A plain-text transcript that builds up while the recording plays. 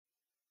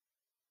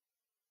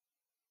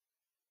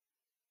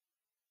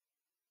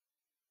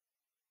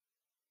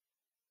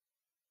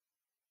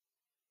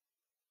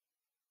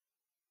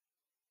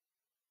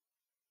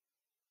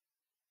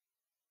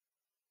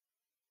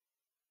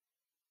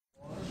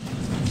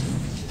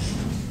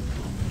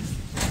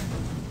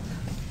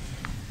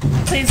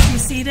Please be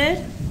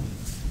seated.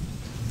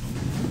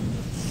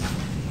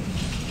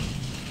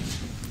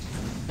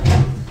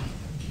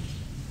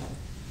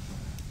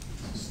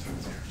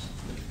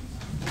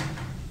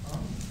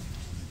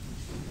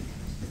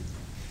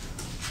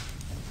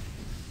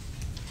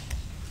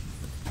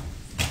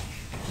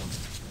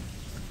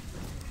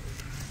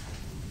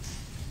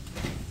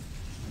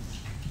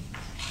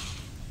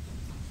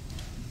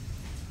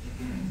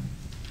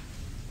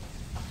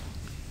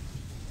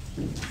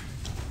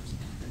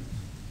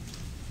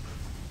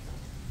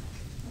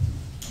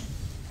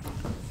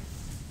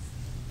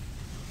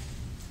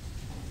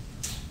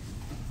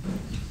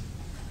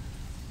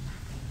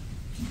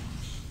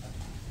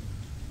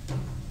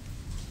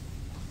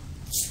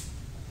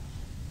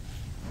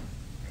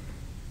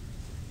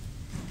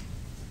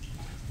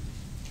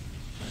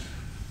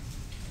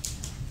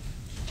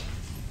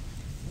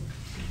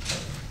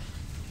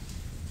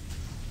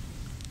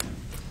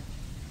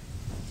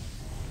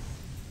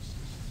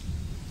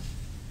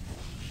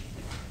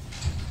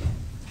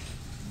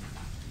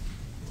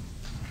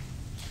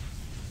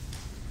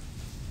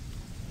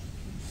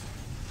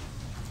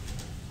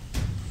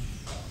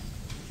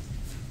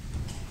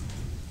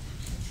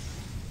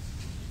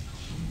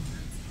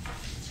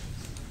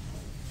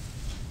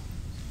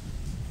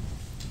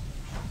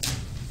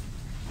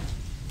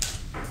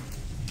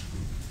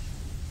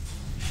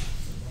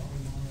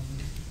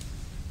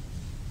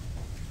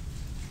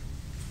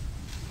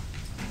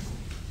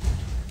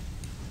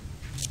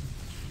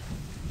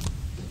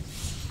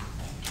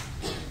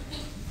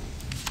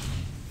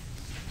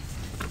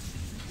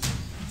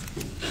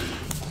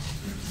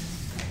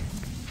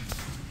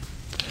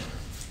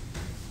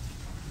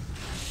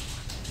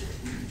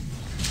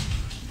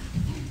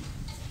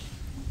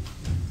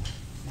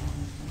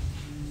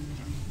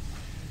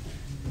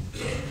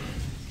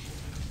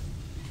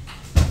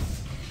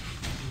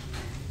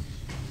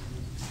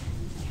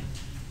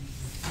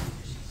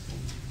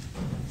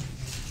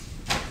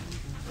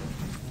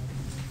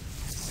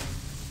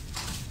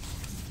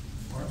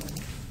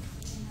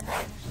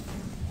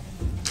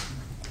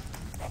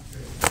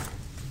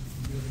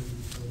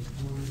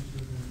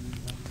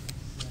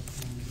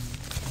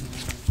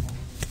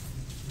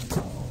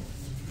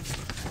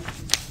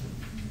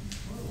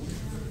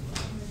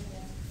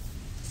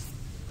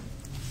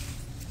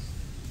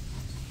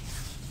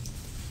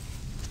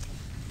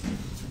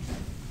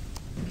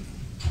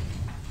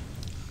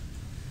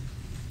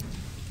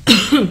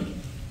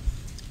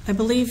 I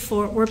believe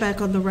we're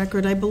back on the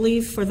record. I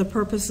believe for the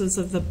purposes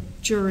of the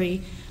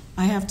jury,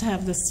 I have to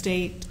have the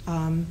state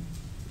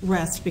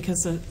rest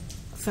because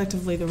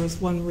effectively there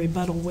was one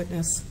rebuttal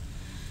witness.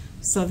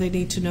 So they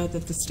need to know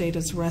that the state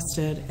is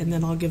rested, and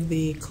then I'll give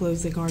the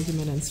closing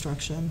argument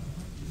instruction.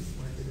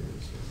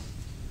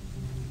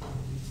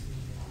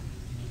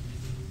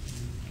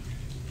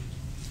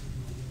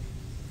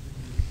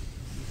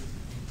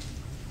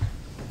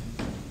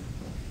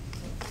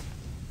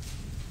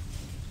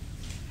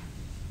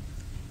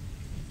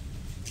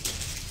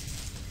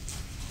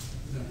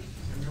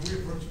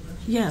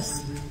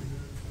 Yes.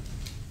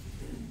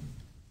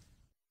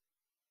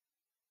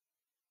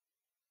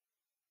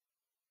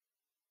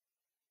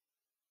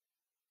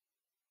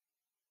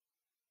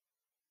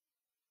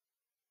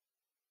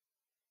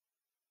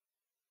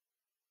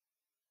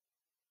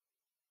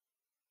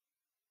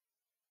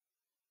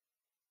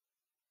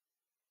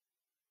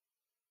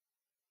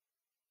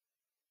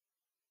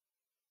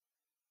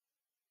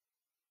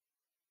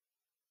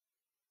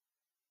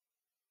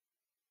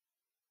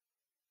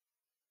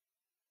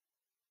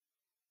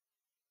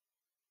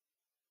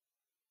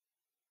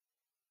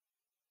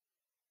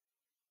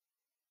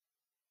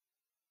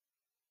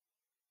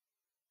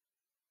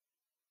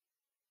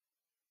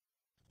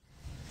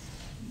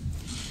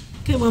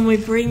 Okay, when we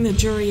bring the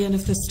jury in,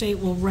 if the state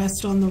will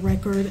rest on the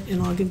record,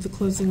 and I'll give the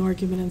closing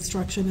argument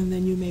instruction, and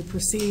then you may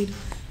proceed.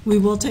 We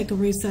will take a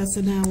recess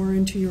an hour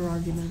into your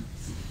argument.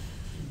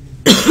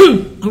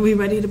 Are we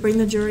ready to bring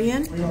the jury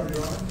in? We are,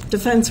 Your Honor.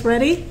 Defense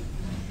ready?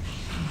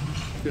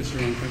 Yes,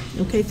 Your Honor.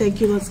 Okay, thank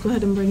you. Let's go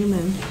ahead and bring him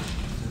in.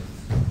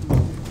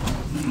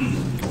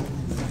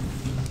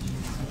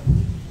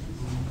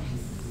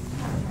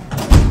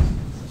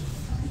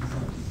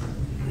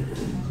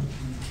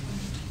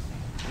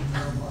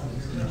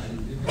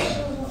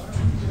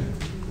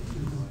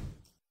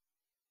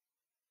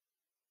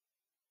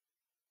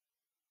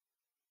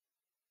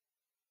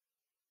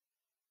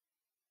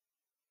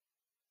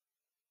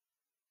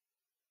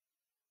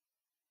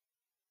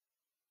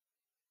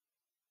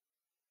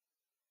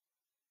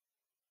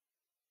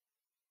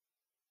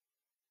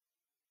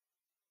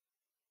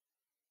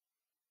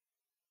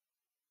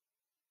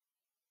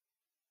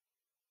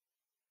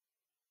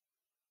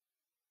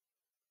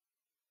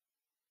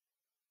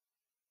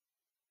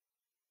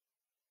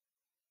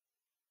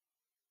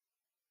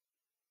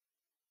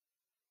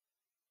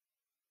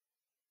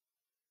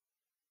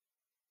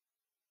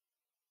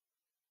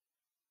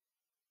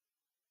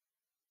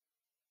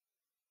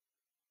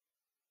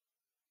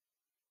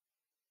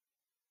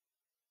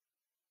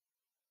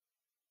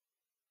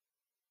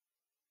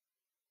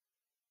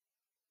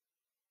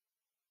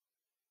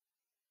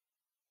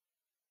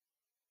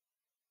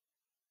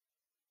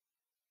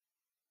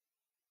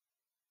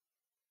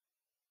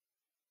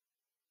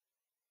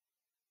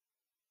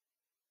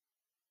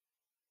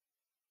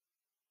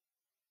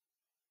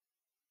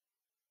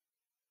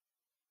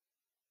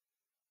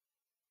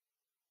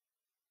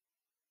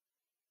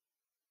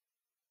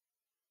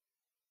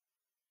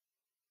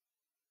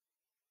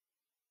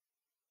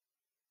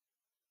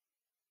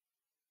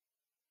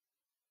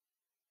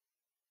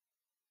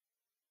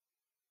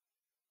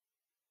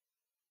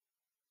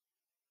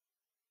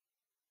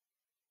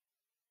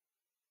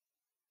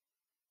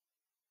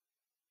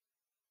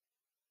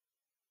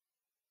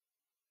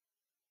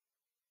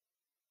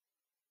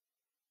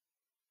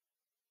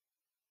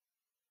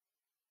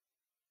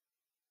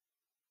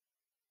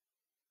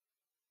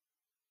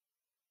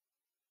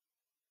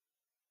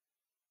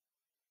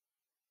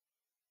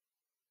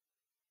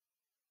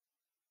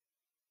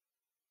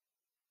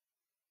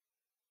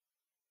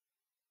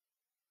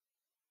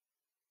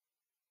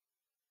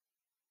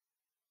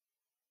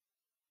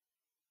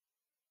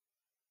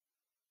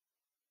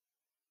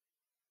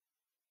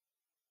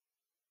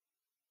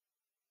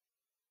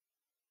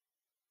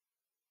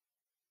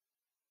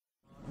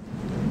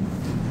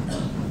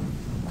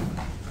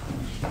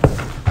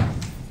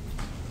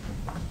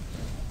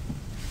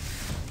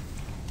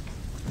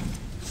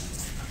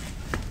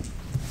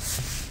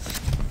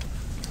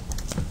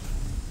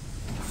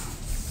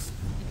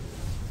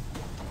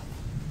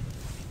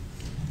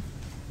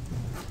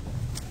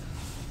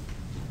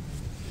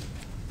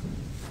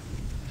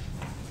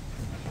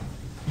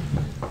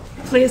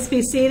 Please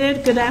be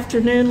seated. Good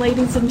afternoon,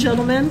 ladies and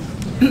gentlemen.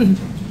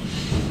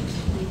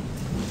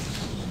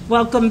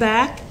 Welcome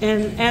back.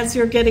 And as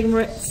you're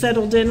getting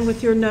settled in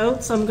with your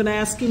notes, I'm going to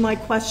ask you my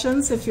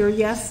questions. If your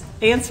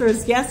answer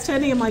is yes to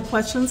any of my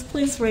questions,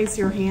 please raise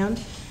your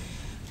hand.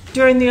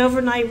 During the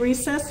overnight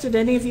recess, did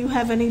any of you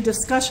have any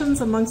discussions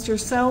amongst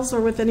yourselves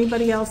or with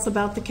anybody else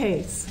about the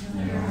case?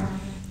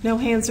 No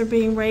hands are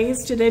being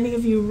raised. Did any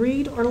of you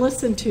read or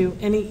listen to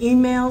any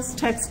emails,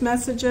 text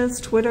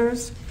messages,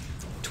 Twitters,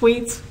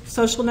 tweets,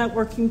 social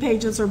networking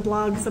pages, or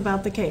blogs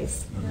about the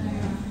case?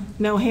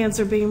 No hands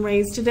are being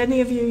raised. Did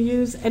any of you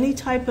use any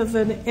type of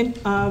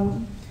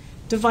an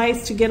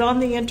device to get on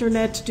the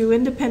internet to do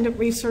independent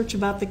research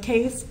about the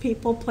case,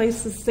 people,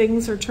 places,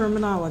 things, or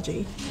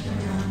terminology?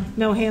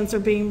 No hands are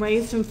being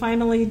raised. And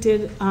finally,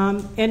 did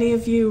any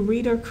of you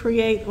read or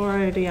create, or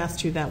I already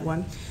asked you that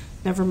one.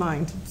 Never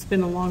mind. It's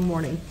been a long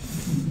morning.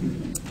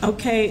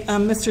 Okay,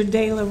 Mr.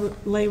 De La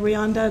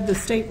Rionda, the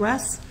state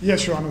rests?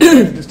 Yes, Your Honor.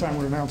 This time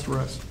we'll announce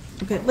rest.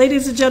 Okay,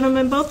 ladies and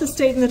gentlemen, both the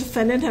state and the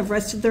defendant have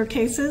rested their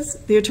cases.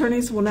 The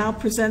attorneys will now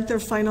present their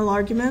final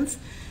arguments.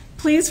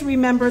 Please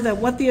remember that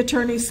what the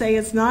attorneys say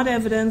is not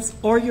evidence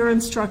or your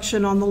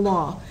instruction on the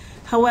law.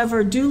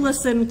 However, do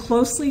listen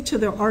closely to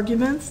their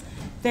arguments.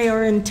 They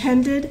are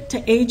intended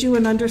to aid you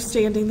in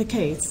understanding the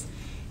case.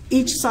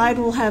 Each side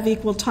will have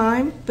equal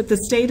time, but the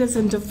state is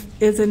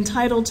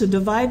entitled to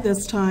divide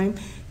this time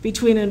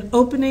between an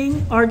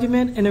opening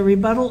argument and a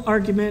rebuttal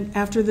argument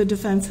after the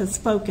defense has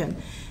spoken.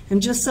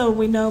 And just so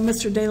we know,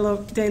 Mr. De La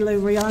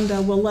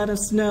Rionda will let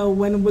us know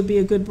when would be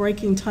a good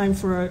breaking time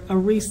for a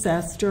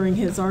recess during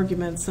his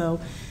argument.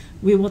 So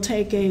we will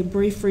take a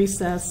brief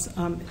recess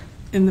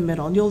in the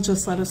middle. You'll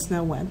just let us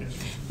know when.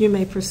 Yes. You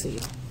may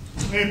proceed.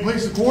 May it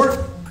please the court,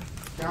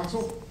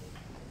 counsel.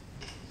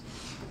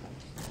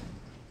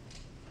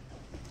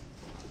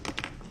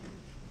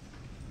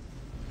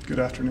 Good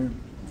afternoon.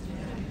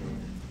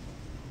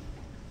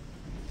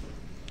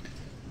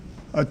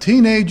 A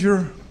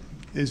teenager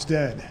is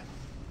dead.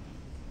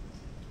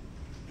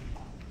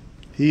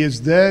 He is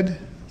dead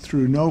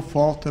through no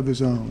fault of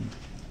his own.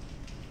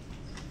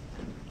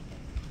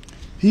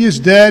 He is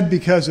dead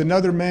because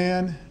another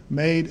man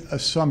made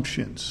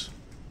assumptions.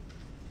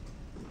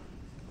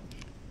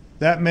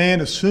 That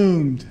man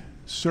assumed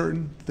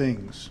certain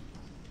things.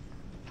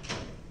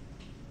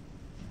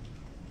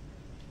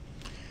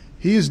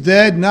 He is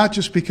dead not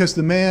just because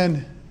the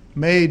man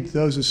made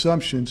those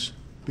assumptions,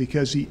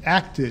 because he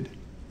acted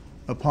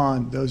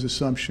upon those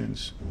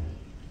assumptions.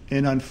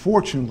 And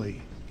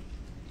unfortunately,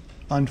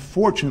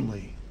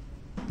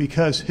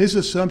 because his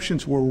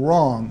assumptions were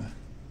wrong,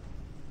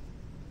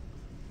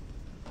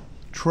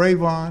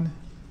 Trayvon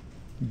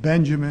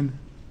Benjamin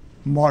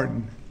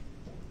Martin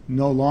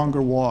no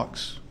longer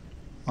walks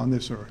on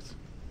this earth.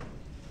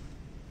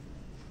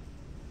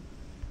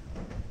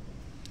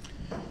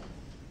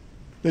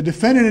 The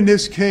defendant in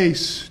this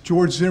case,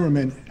 George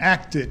Zimmerman,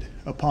 acted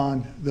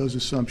upon those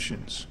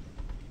assumptions.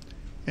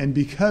 And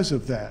because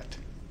of that,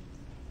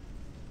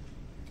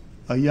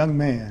 a young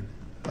man,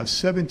 a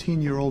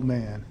 17-year-old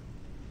man,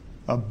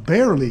 a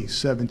barely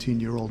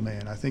 17-year-old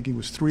man, I think he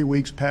was 3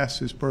 weeks past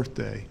his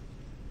birthday,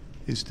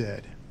 is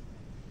dead.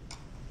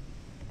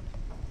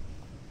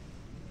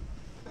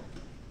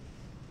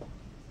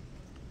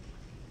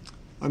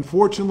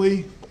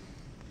 Unfortunately,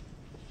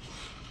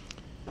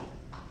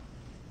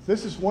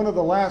 this is one of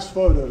the last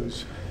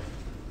photos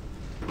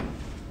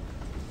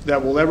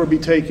that will ever be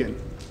taken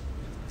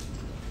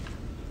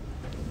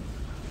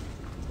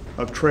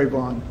of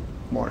Trayvon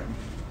Martin.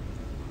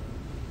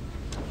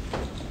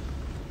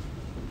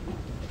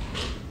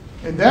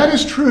 And that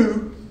is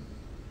true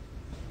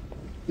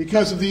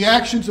because of the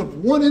actions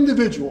of one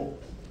individual,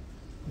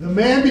 the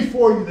man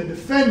before you, the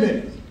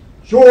defendant,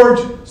 George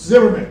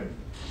Zimmerman.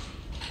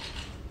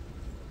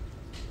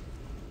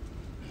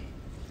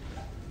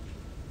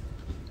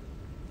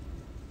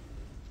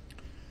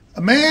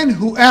 A man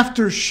who,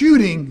 after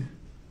shooting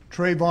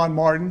Trayvon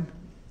Martin,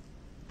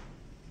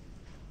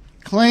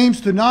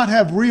 claims to not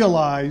have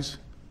realized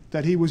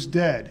that he was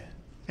dead.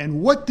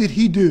 And what did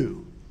he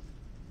do?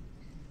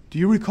 Do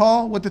you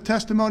recall what the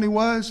testimony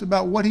was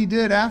about what he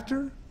did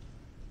after?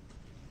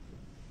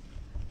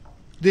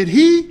 Did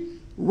he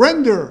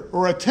render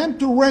or attempt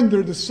to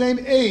render the same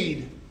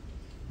aid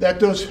that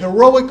those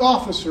heroic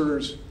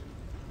officers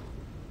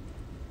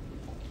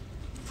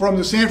from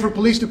the Sanford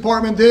Police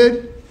Department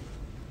did,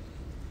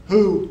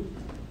 who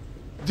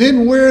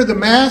didn't wear the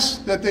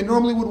mask that they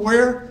normally would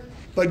wear,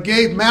 but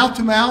gave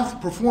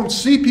mouth-to-mouth, performed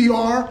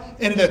CPR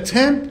in an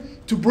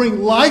attempt to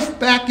bring life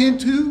back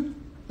into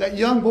that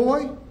young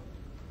boy?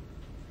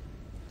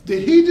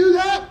 Did he do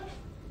that?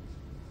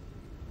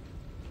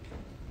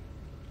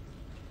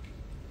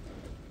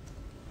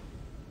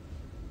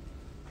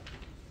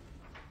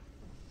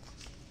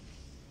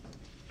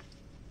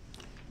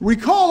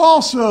 Recall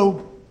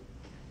also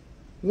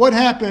what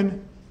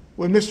happened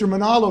when Mr.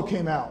 Manalo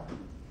came out.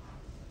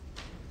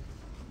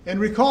 And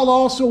recall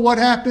also what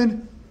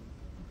happened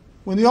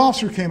when the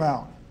officer came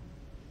out.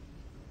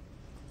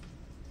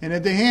 And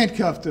that they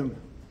handcuffed him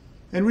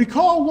And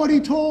recall what he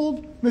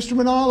told Mr.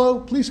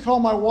 Manalo, please call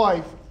my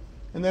wife.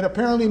 And then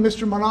apparently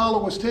Mr.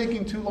 Manalo was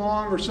taking too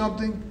long or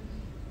something.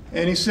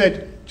 And he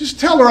said, just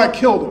tell her I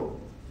killed him.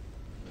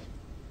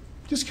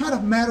 Just kind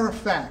of matter of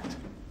fact.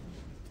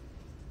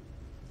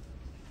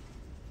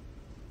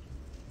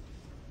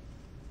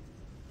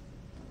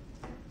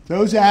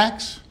 Those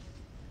acts,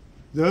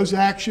 those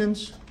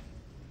actions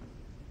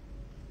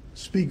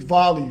speak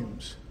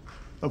volumes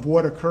of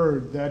what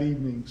occurred that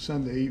evening,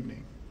 Sunday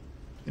evening.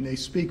 And they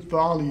speak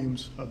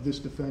volumes of this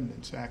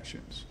defendant's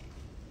actions.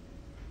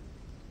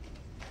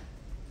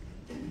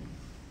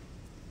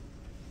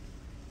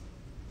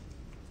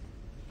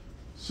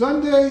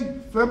 Sunday,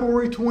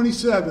 February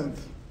 26th,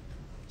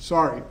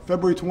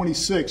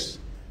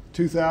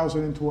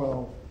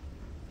 2012,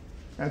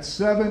 at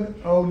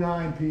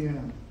 7:09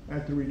 p.m.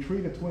 at the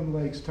retreat at Twin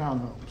Lakes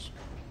Townhomes.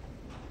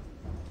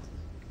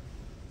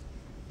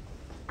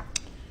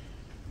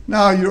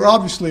 Now, you're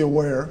obviously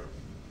aware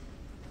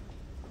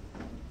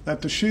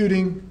that the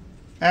shooting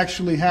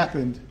actually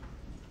happened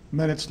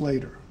minutes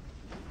later.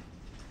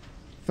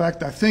 In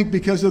fact, I think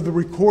because of the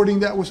recording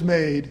that was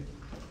made,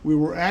 we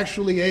were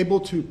actually able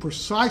to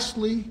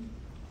precisely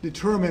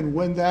determine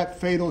when that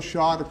fatal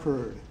shot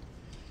occurred.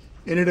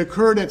 And it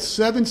occurred at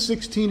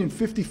 7:16 and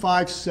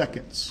 55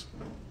 seconds.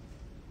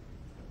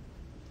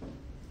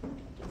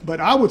 But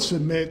I would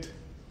submit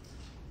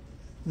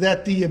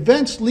that the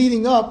events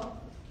leading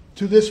up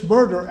to this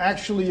murder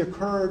actually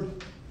occurred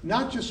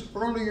not just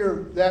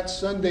earlier that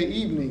Sunday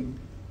evening,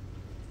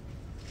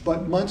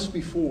 but months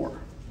before.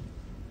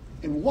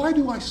 And why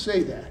do I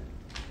say that?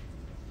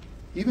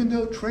 Even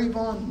though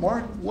Trayvon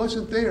Martin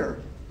wasn't there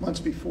months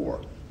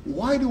before,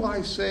 why do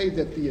I say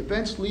that the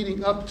events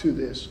leading up to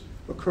this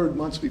occurred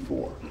months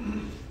before?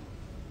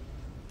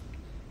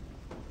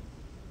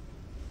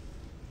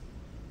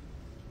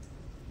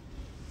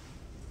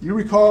 You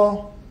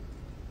recall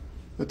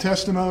the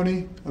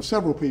testimony of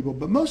several people,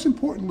 but most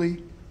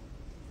importantly,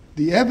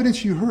 the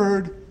evidence you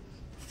heard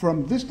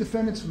from this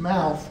defendant's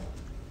mouth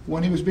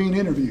when he was being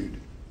interviewed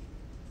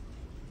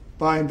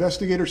by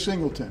Investigator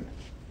Singleton.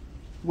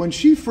 When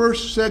she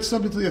first said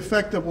something to the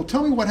effect of, well,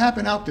 tell me what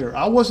happened out there.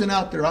 I wasn't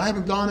out there. I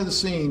haven't gone to the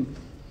scene.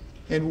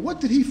 And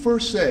what did he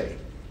first say?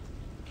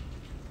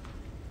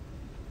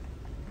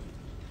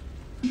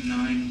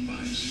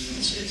 950.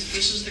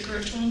 This is the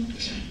correct one?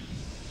 Okay.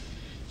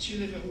 So you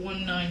live at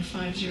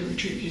 1950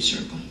 Retreat View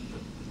Circle.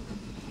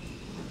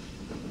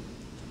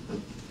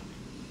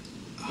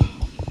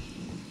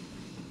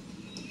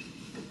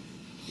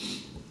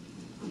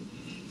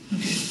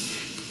 Okay.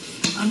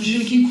 I'm just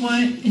going to keep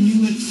quiet, and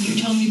you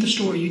tell me the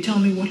story. You tell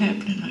me what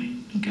happened tonight,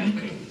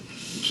 okay?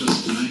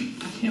 Just tonight.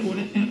 Yeah,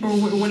 or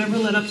whatever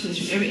led up to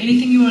this.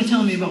 Anything you want to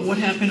tell me about what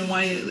happened and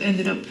why it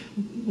ended up,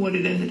 what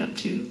it ended up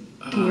to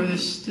where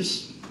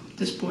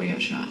this boy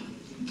got shot.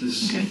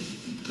 Okay.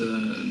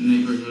 The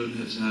neighborhood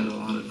has had a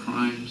lot of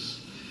crimes.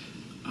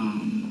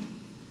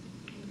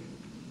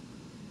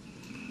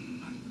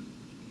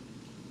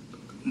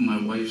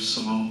 My wife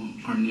saw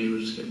our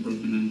neighbors get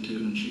broken into,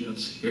 and she got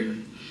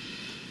scared.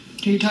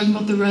 Are you talking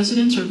about the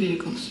residents or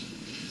vehicles?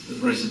 The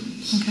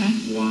residents. Okay.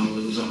 While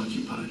it was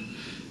occupied.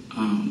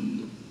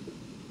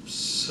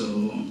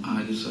 So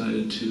I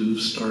decided to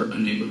start a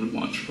neighborhood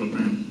watch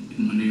program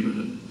in my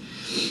neighborhood.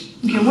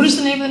 Okay, what is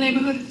the name of the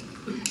neighborhood?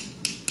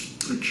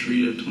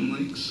 Retreat at Twin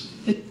Lakes.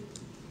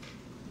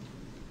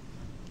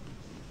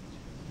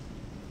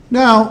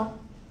 Now,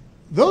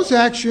 those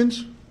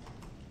actions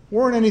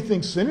weren't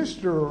anything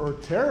sinister or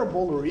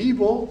terrible or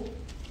evil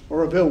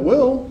or of ill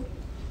will.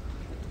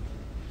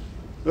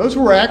 Those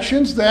were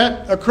actions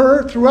that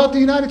occur throughout the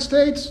United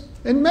States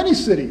in many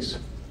cities,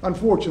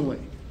 unfortunately,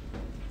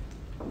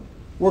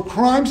 where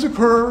crimes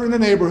occur in a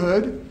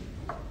neighborhood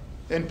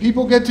and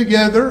people get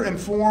together and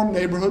form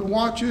neighborhood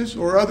watches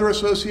or other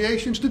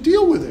associations to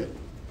deal with it.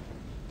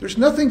 There's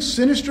nothing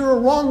sinister or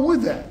wrong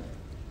with that.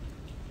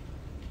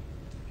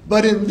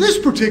 But in this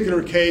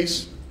particular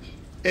case,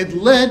 it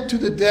led to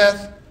the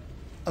death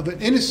of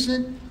an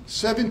innocent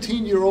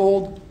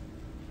 17-year-old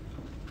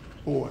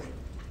boy.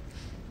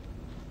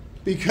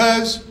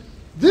 Because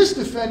this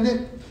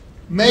defendant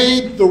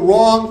made the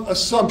wrong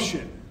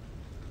assumption.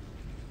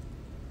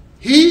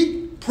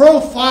 He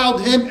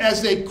profiled him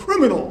as a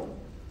criminal.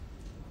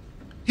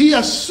 He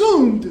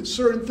assumed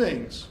certain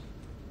things,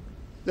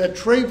 that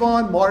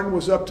Trayvon Martin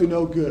was up to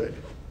no good.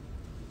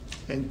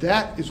 And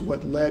that is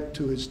what led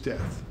to his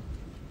death.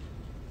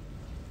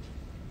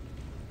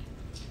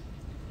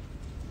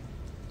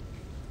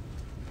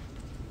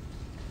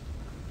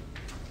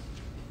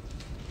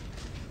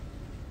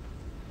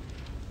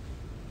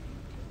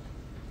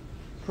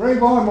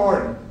 Trayvon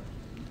Martin,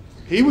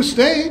 he was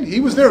staying.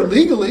 He was there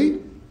legally.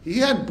 He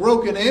hadn't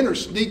broken in or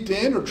sneaked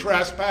in or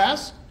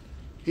trespassed.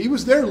 He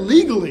was there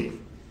legally.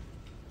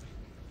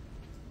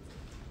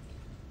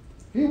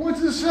 He went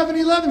to the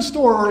 7-Eleven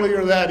store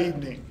earlier that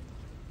evening.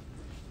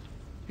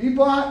 He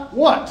bought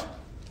what?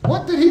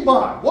 What did he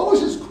buy? What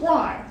was his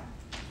crime?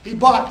 He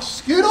bought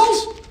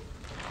Skittles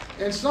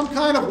and some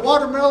kind of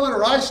watermelon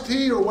or iced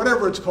tea or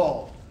whatever it's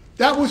called.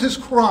 That was his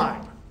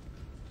crime.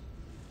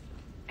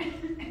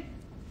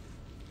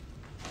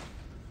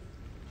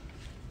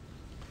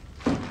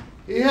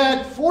 He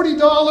had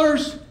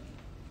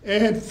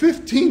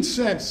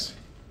 $40.15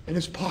 in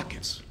his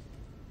pockets.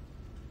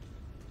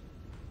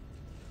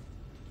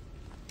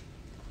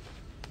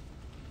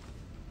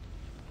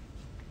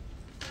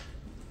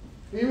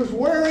 He was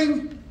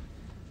wearing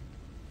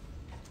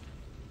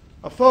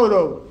a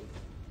photo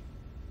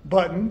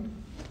button,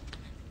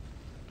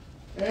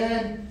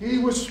 and he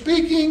was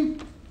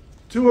speaking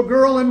to a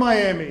girl in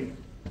Miami.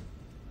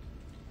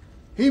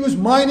 He was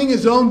minding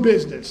his own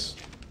business.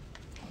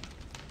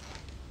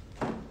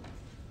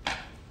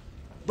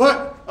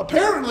 But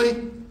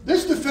apparently,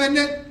 this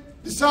defendant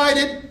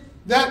decided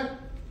that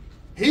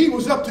he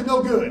was up to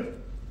no good,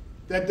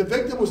 that the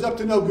victim was up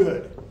to no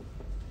good.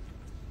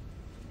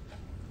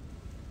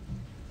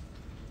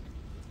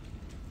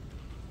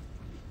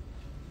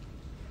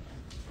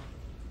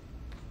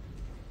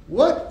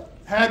 What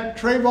had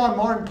Trayvon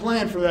Martin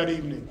planned for that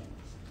evening?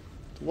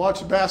 To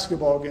watch a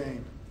basketball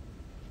game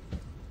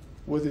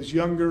with his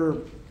younger,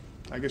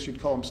 I guess you'd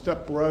call him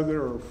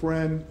stepbrother or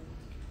friend,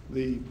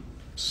 the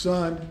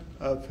son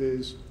of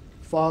his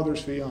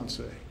father's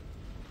fiance.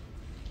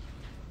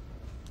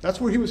 That's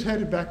where he was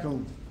headed back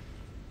home.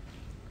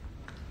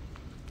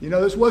 You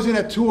know, this wasn't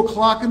at 2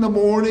 o'clock in the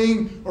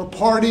morning or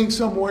partying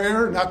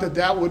somewhere. Not that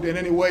that would in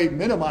any way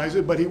minimize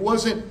it, but he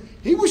was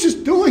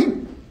just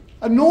doing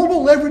a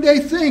normal everyday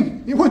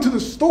thing. He went to the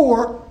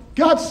store,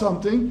 got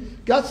something,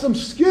 got some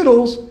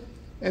Skittles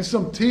and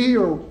some tea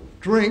or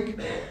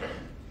drink,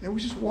 and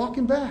was just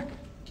walking back.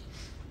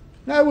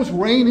 Now it was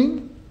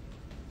raining.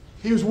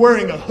 He was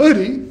wearing a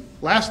hoodie.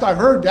 Last I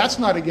heard, that's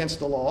not against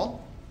the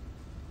law.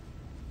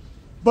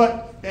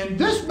 But in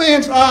this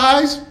man's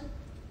eyes,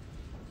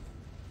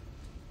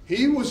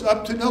 he was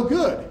up to no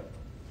good.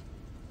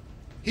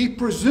 He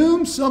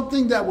presumed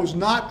something that was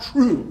not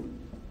true.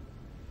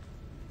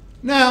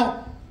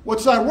 Now,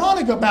 what's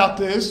ironic about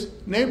this,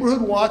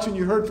 neighborhood watch, and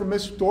you heard from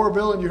Ms.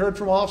 Dorville and you heard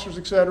from officers,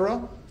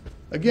 etc.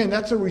 Again,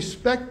 that's a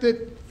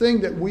respected thing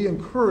that we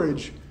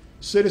encourage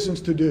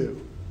citizens to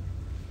do.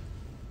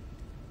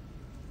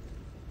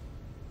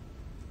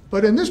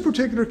 But in this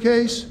particular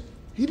case,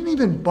 he didn't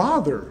even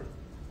bother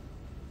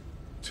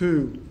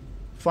to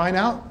find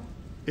out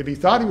if he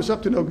thought he was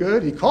up to no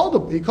good. He called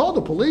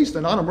the police,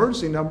 the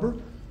non-emergency number,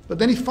 but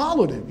then he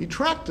followed him. He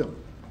tracked him.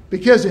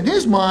 Because in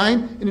his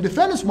mind, in the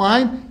defendant's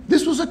mind,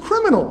 this was a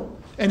criminal.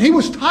 And he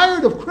was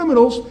tired of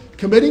criminals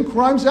committing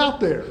crimes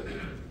out there.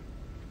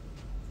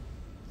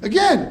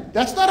 Again,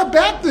 that's not a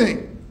bad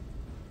thing.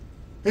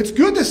 It's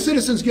good that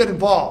citizens get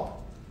involved.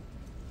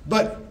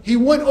 But he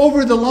went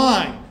over the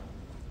line.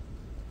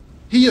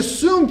 He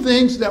assumed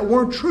things that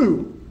weren't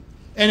true.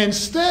 And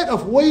instead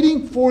of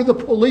waiting for the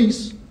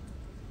police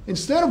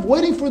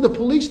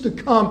to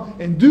come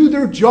and do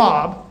their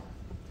job,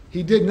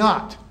 he did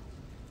not.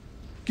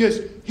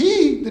 Because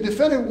he, the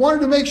defendant,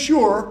 wanted to make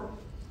sure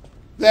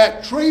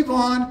that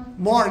Trayvon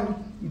Martin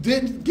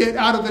didn't get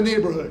out of the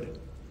neighborhood.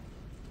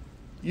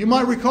 You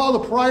might recall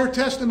the prior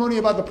testimony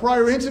about the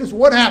prior incidents.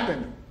 What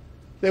happened?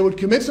 They would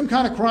commit some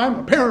kind of crime,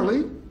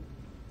 apparently,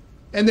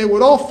 and they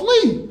would all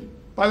flee.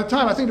 By the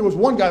time, I think there was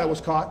one guy that was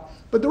caught,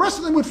 but the rest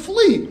of them would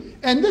flee.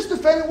 And this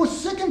defendant was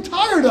sick and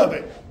tired of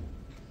it.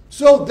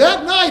 So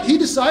that night, he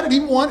decided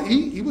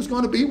he was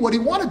going to be what he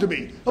wanted to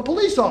be, a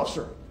police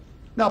officer.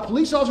 Now,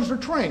 police officers are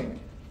trained.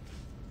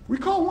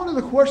 Recall one of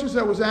the questions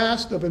that was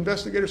asked of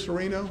Investigator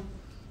Serino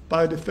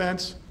by the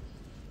defense.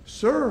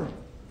 Sir,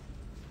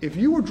 if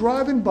you were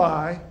driving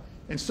by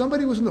and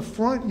somebody was in the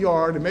front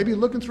yard and maybe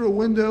looking through a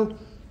window,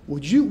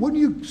 wouldn't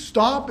you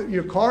stop at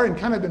your car and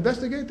kind of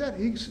investigate that?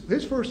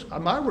 His first,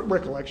 my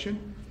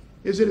recollection,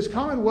 is that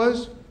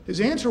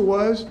his answer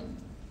was,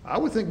 I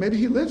would think maybe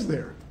he lives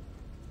there.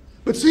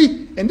 But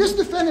see, in this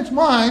defendant's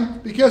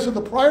mind, because of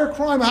the prior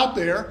crime out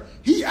there,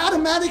 he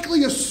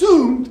automatically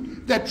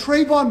assumed that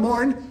Trayvon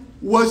Martin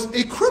was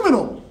a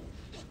criminal.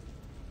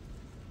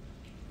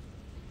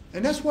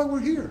 And that's why we're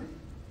here.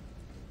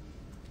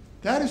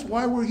 That is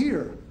why we're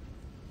here.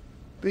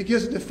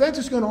 Because the defense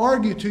is going to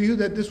argue to you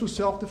that this was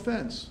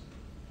self-defense.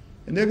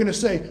 And they're going to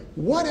say,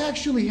 what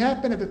actually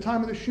happened at the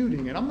time of the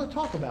shooting? And I'm going to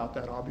talk about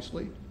that,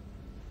 obviously.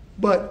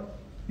 But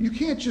you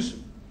can't just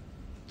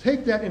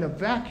take that in a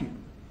vacuum.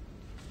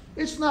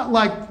 It's not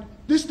like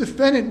this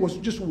defendant was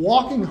just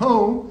walking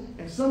home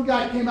and some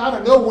guy came out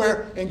of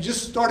nowhere and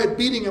just started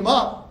beating him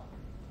up.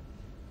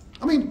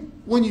 I mean,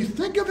 when you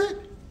think of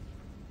it,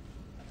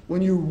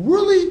 when you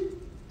really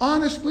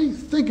honestly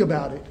think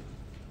about it,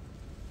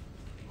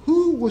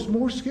 who was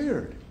more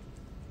scared?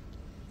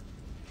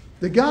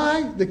 The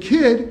guy, the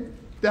kid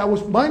that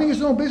was minding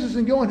his own business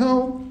and going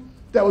home,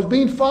 that was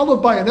being followed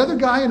by another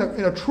guy in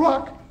a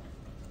truck,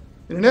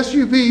 in an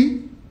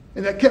SUV,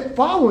 and that kept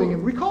following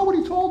him. Recall what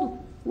he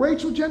told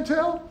Rachel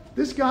Gentile?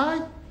 This guy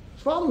was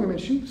following him,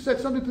 and she said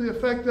something to the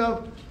effect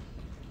of,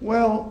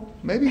 well,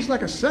 maybe he's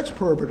like a sex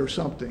pervert or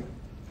something.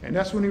 And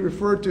that's when he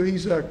referred to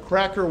he's a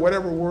cracker,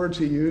 whatever words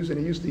he used, and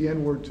he used the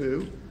N-word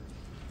too.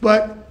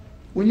 But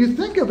when you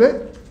think of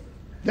it,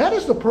 that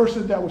is the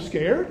person that was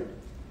scared,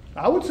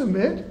 I would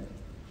submit.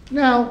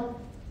 Now,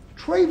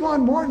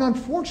 Trayvon Martin,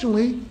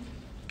 unfortunately,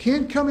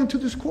 can't come into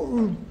this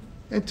courtroom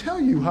and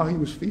tell you how he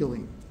was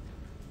feeling.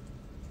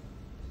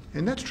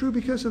 And that's true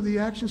because of the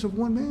actions of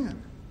one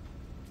man,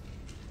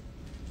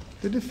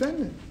 the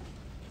defendant.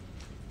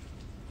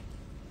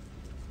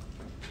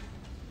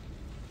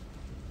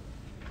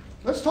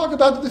 Let's talk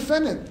about the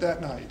defendant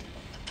that night.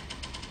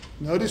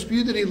 No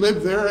dispute that he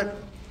lived there at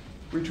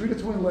Retreat at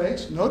Twin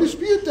Lakes. No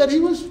dispute that he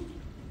was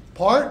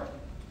part,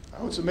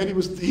 I would submit he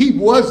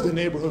was the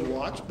neighborhood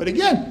watch. But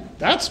again,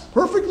 that's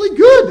perfectly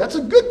good. That's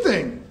a good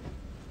thing.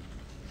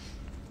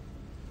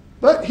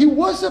 But he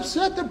was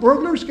upset that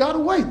burglars got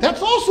away.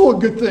 That's also a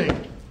good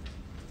thing.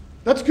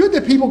 That's good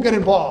that people get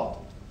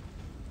involved.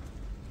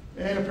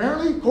 And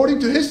apparently, according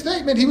to his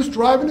statement, he was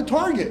driving to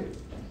Target.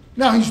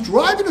 Now, he's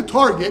driving to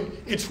Target,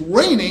 it's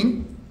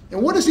raining,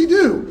 and what does he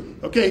do?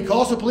 Okay, he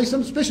calls the police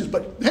suspicious,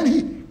 but then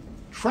he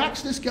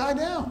tracks this guy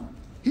down.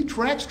 He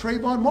tracks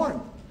Trayvon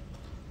Martin.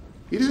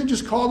 He doesn't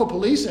just call the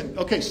police and,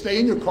 okay, stay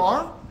in your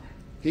car.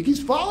 He keeps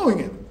following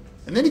him.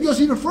 And then he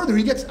goes even further.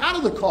 He gets out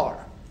of the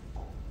car.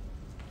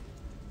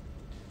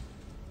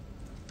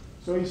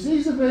 So he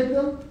sees the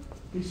victim,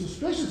 he's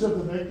suspicious of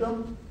the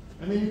victim,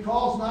 and then he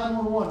calls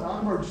 911,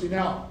 non-emergency.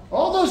 Now,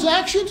 all those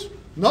actions,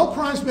 no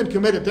crime's been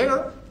committed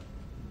there.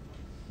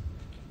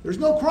 There's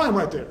no crime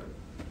right there.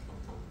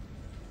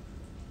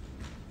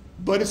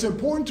 But it's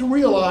important to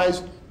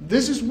realize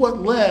this is what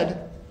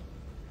led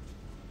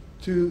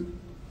to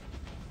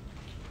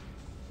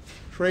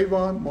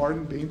Trayvon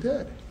Martin being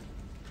dead.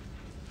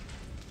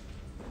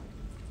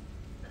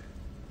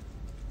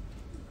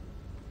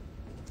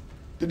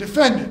 The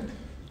defendant,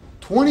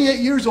 28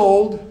 years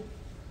old,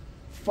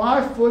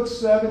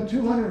 5'7",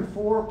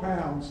 204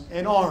 pounds,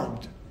 and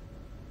armed.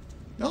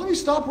 Now let me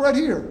stop right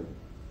here.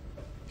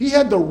 He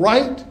had the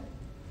right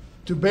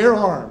to bear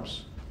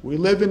arms. We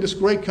live in this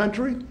great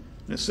country, and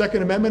the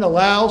Second Amendment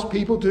allows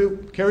people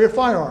to carry a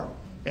firearm.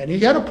 And he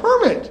had a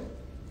permit.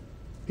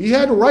 He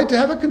had a right to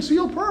have a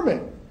concealed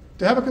permit,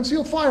 to have a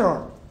concealed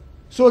firearm.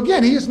 So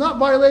again, he is not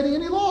violating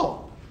any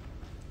law.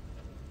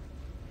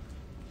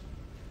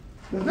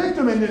 The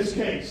victim in this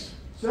case,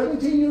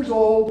 17 years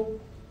old,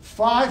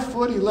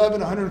 5'11",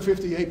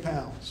 158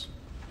 pounds.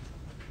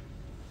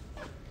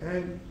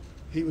 And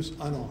he was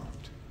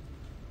unarmed.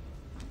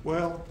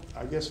 Well,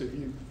 I guess if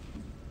you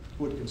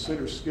would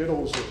consider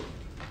Skittles or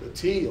the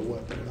tea a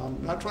weapon, and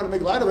I'm not trying to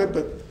make light of it,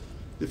 but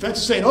the defense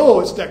is saying, oh,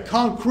 it's that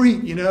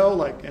concrete, you know,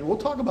 like, and we'll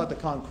talk about the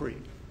concrete.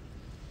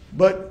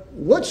 But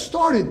what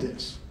started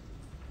this?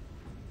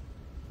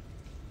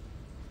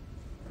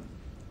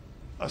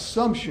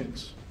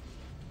 Assumptions.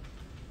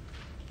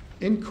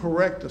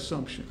 Incorrect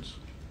assumptions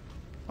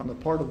on the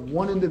part of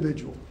one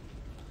individual.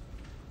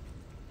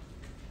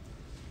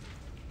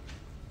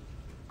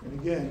 And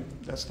again,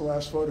 that's the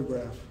last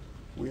photograph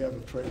we have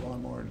of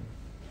Trayvon Martin.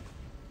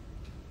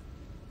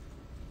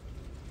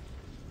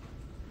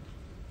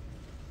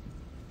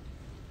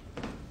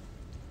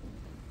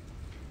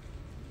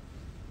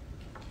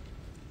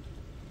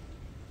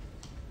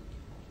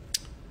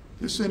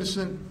 This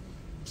innocent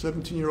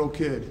 17-year-old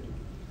kid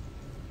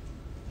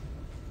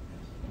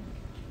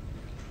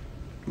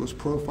was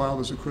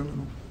profiled as a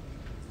criminal.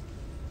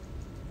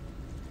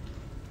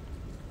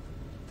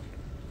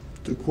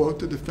 To quote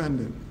the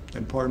defendant,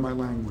 and pardon my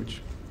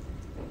language,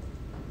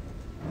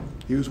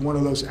 he was one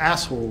of those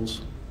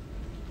assholes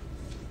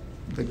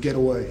that get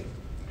away.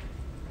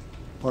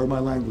 Pardon my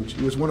language.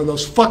 He was one of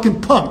those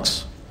fucking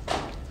punks.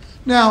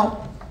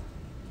 Now,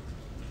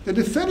 the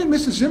defendant,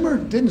 Mr. Zimmer,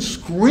 didn't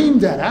scream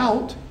that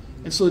out,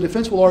 and so the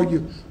defense will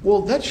argue,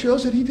 well, that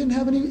shows that he didn't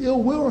have any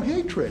ill will or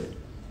hatred.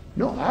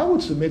 No, I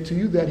would submit to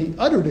you that he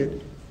uttered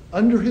it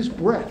under his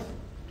breath,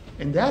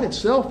 and that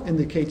itself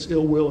indicates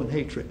ill will and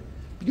hatred,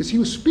 because he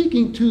was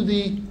speaking to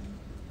the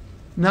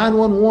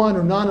 911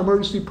 or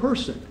non-emergency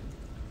person.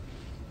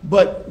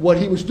 But what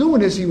he was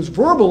doing is he was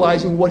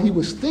verbalizing what he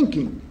was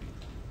thinking.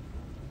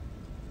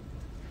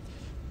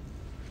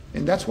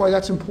 And that's why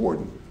that's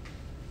important.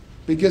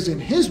 Because in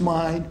his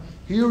mind,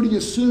 he already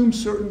assumed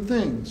certain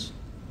things.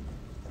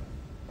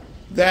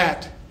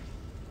 That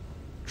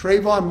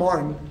Trayvon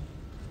Martin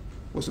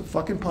was a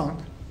fucking punk,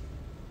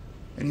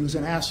 and he was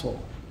an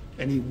asshole,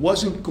 and he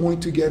wasn't going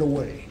to get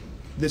away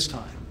this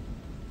time.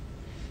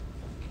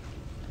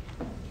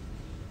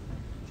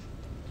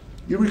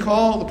 You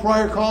recall the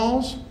prior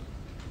calls?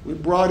 We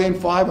brought in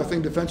 5, I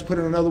think defense put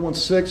in another one,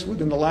 6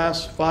 within the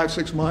last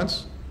 5-6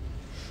 months,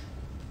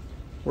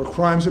 where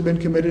crimes have been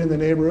committed in the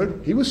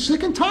neighborhood. He was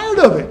sick and tired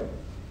of it.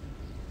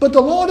 But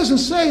the law doesn't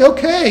say,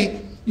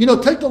 okay,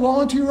 take the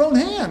law into your own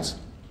hands.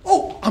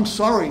 Oh, I'm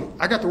sorry,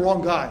 I got the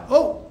wrong guy.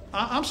 Oh,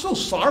 I'm so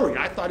sorry,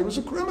 I thought he was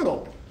a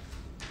criminal.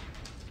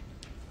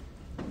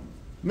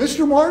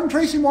 Mr. Martin,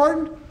 Tracy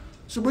Martin,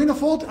 Sabrina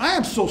Fulton, I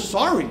am so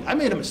sorry, I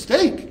made a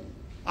mistake.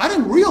 I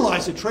didn't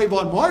realize that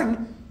Trayvon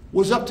Martin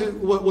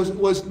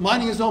was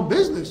minding his own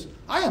business.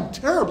 I am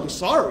terribly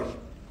sorry.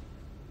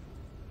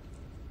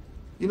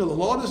 The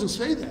law doesn't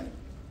say that.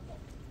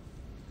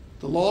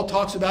 The law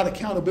talks about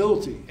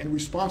accountability and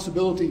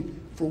responsibility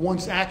for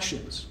one's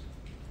actions.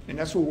 And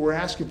that's what we're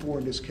asking for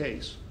in this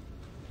case.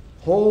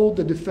 Hold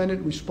the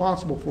defendant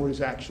responsible for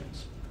his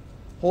actions.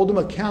 hold him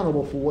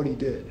accountable for what he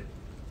did.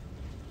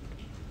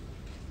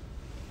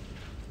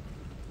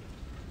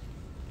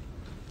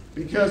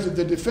 Because if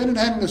the defendant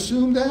hadn't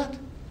assumed that,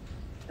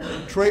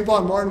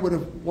 Trayvon Martin would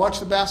have watched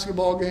the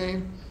basketball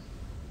game.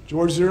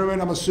 George Zimmerman,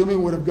 I'm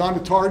assuming, would have gone to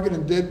Target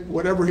and did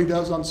whatever he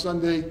does on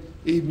Sunday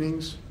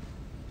evenings,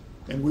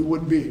 and we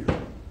wouldn't be here.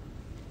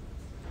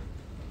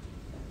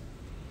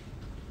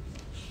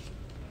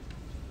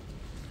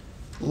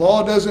 The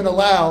law doesn't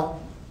allow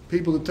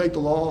people to take the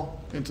law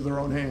into their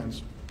own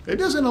hands. It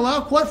doesn't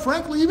allow, quite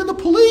frankly, even the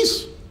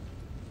police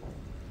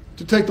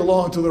to take the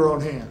law into their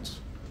own hands.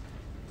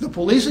 The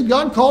police had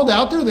gotten called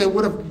out there, they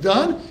would have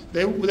done,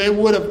 they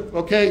would have,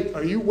 okay,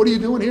 what are you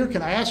doing here?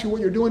 Can I ask you what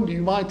you're doing? Do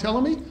you mind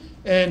telling me?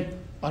 And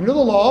under the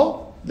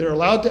law, they're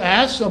allowed to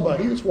ask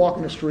somebody that's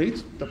walking the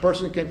streets. The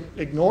person can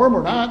ignore them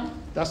or not.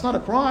 That's not a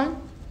crime.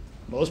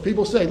 Most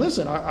people say,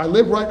 listen, I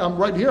live right, I'm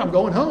right here, I'm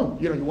going home.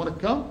 You want to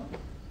come?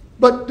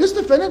 But this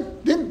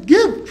defendant didn't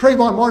give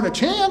Trayvon Martin a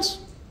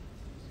chance.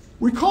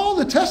 Recall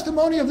the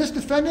testimony of this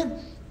defendant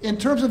in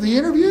terms of the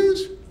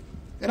interviews,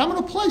 and I'm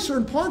going to play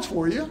certain parts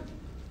for you.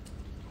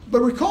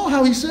 But recall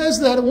how he says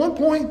that at one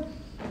point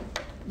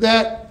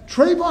that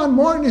Trayvon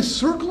Martin is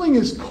circling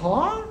his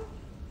car?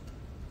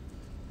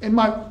 And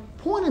my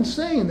point in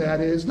saying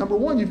that is, number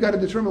one, you've got to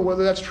determine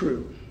whether that's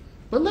true.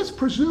 But let's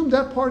presume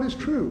that part is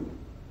true.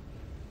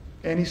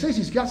 And he says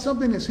he's got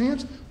something in his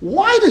hands.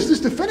 Why does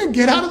this defendant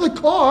get out of the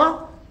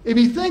car if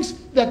he thinks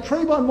that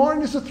Trayvon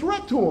Martin is a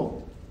threat to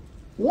him?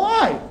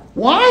 Why?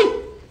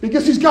 Why?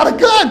 Because he's got a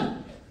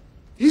gun.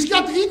 He's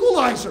got the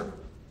equalizer.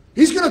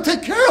 He's going to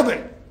take care of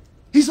it.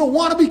 He's a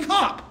wannabe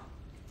cop.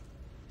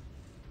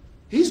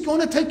 He's going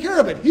to take care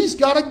of it. He's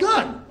got a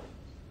gun.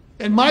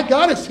 And my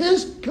God, it's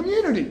his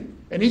community.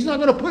 And he's not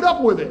going to put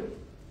up with it.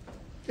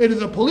 And if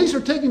the police are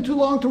taking too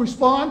long to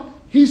respond,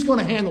 he's going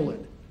to handle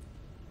it.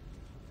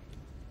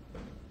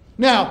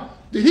 Now,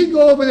 did he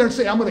go over there and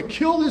say, I'm going to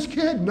kill this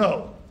kid?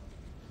 No.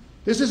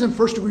 This isn't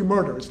first-degree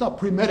murder. It's not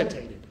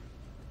premeditated.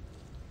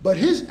 But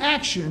his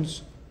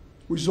actions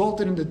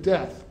resulted in the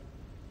death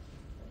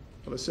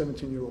of a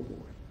 17-year-old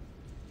boy.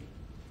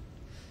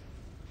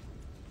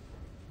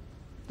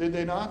 Did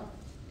they not?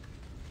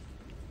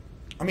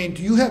 I mean,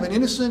 do you have an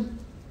innocent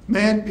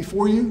man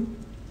before you?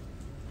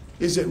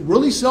 Is it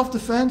really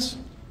self-defense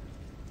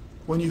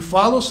when you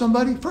follow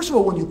somebody? First of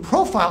all, when you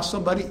profile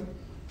somebody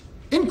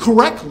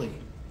incorrectly,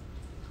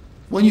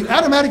 when you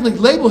automatically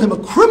label him a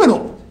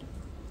criminal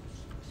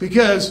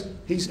because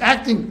he's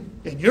acting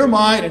in your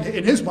mind, and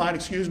in his mind,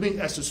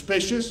 as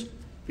suspicious,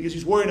 because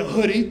he's wearing a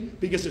hoodie,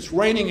 because it's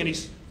raining and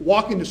he's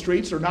walking the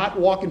streets or not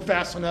walking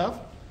fast enough.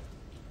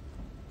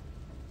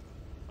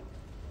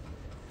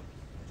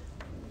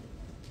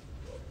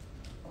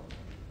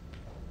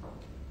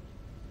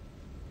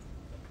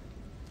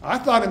 I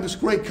thought in this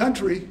great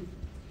country,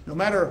 no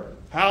matter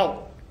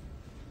how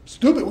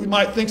stupid we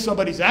might think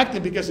somebody's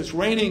acting because it's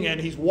raining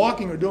and he's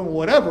walking or doing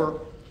whatever,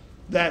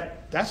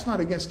 that's not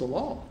against the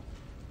law.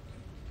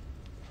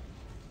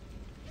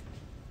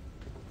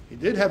 He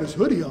did have his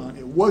hoodie on.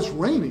 It was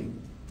raining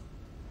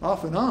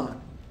off and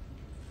on.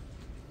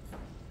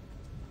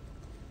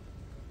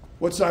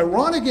 What's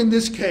ironic in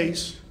this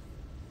case,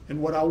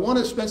 and what I want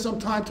to spend some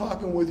time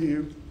talking with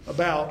you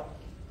about,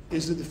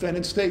 is the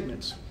defendant's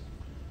statements.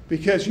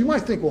 Because you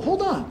might think, well,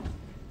 hold on.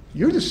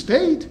 You're the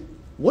state.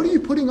 What are you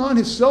putting on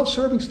his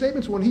self-serving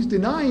statements when he's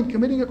denying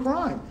committing a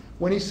crime,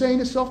 when he's saying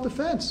it's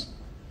self-defense?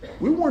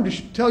 We wanted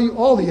to tell you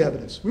all the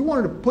evidence. We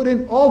wanted to put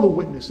in all the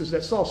witnesses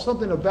that saw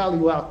something of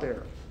value out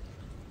there.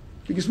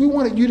 Because we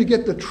wanted you to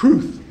get the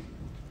truth.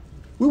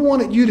 We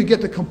wanted you to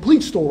get the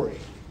complete story.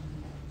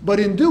 But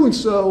in doing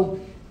so,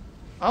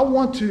 I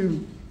want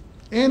to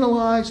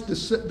analyze,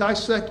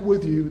 dissect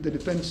with you the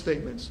defendant's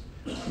statements.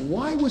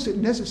 Why was it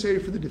necessary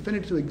for the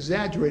defendant to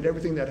exaggerate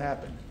everything that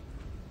happened?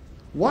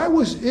 Why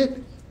was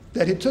it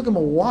that it took him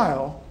a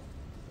while,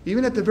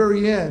 even at the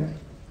very end,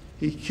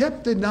 he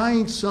kept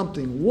denying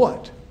something?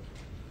 What?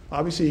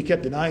 Obviously, he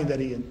kept denying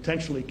that he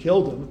intentionally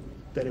killed him,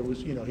 that it was,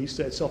 he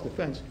said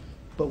self-defense.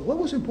 But what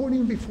was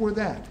important even before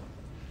that?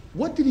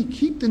 What did he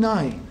keep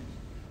denying?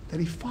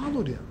 That he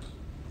followed him.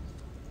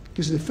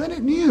 Because the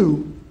defendant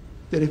knew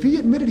that if he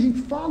admitted he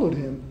followed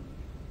him,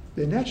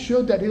 then that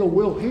showed that ill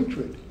will,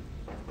 hatred.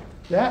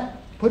 That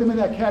put him in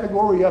that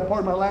category,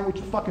 pardon my language,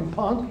 a fucking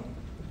punk,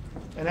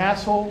 an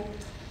asshole.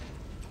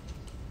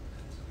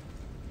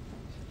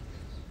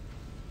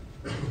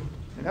 And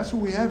that's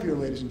what we have here,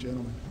 ladies and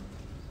gentlemen.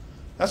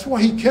 That's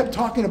why he kept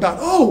talking about,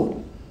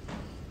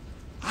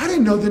 I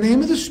didn't know the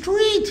name of the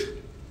street.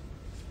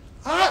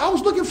 I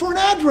was looking for an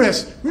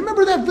address.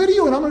 Remember that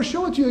video? And I'm going to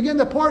show it to you again,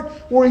 the part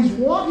where he's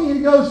walking and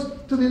he goes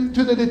to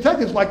the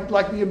detectives, like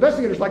the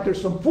investigators, like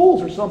there's some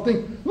fools or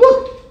something.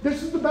 Look,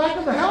 this is the back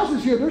of the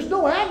houses here. There's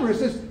no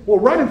addresses. Well,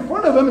 right in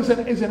front of him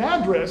is an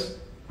address.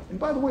 And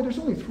by the way, there's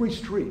only 3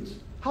 streets.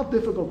 How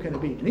difficult can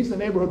it be? And he's the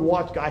neighborhood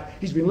watch guy.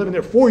 He's been living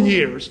there 4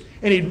 years.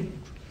 And he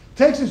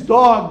takes his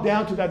dog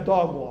down to that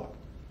dog walk.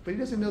 But he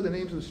doesn't know the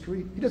names of the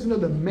street. He doesn't know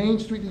the main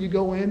street that you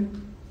go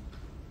in.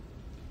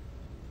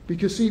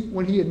 Because, see,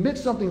 when he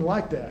admits something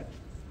like that,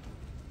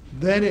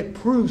 then it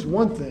proves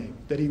one thing,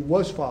 that he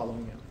was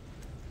following him,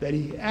 that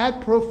he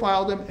had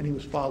profiled him and he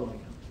was following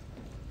him.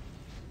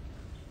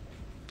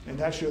 And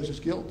that shows his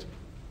guilt.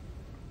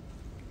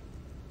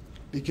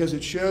 Because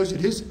it shows that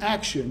his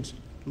actions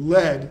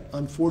led,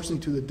 unfortunately,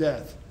 to the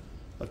death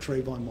of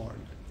Trayvon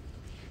Martin.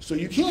 So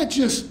you can't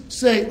just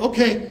say,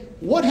 okay,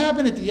 what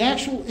happened at the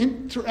actual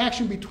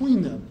interaction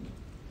between them?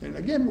 And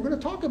again, we're going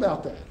to talk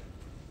about that.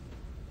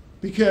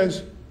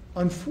 Because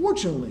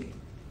unfortunately,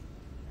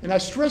 and I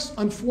stress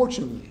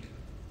unfortunately,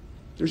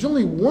 there's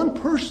only one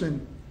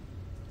person,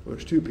 well,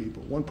 there's two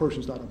people. One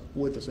person's not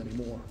with us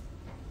anymore.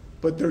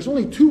 But there's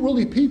only two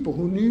really people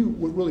who knew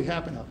what really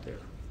happened out there.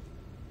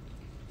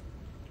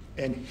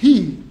 And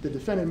he, the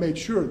defendant, made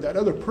sure that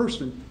other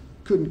person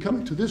couldn't come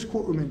into this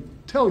courtroom and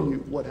tell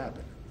you what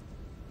happened.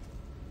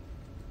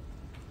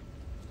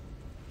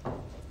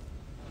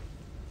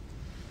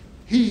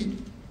 He,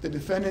 the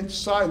defendant,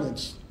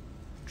 silenced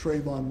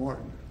Trayvon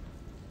Martin.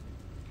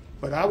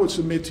 But I would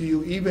submit to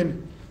you,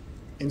 even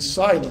in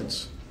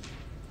silence,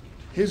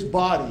 his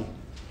body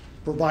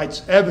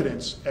provides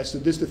evidence as to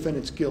this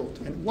defendant's guilt.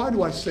 And why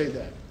do I say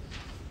that?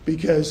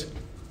 Because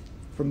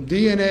from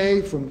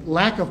DNA, from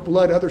lack of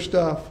blood, other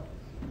stuff,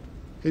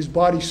 his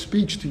body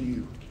speaks to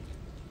you,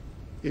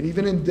 and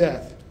even in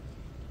death,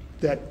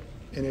 that,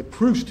 and it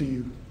proves to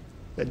you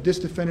that this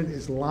defendant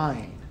is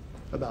lying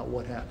about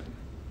what happened.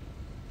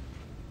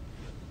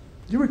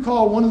 Do you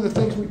recall one of the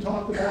things we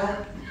talked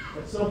about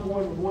at some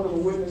point with one of the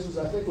witnesses,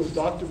 I think it was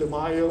Dr.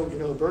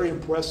 DeMaio, a very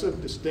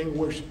impressive,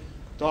 distinguished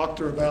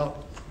doctor,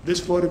 about this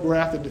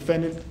photograph the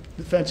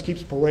defense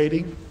keeps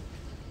parading?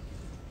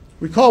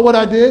 Recall what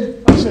I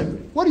did? I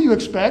said, what do you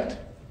expect?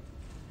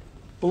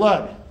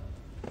 Blood.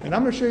 And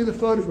I'm going to show you the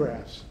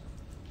photographs.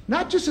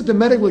 Not just at the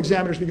medical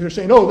examiners because they're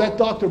saying, oh, that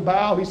Dr.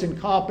 Bao, he's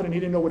incompetent, he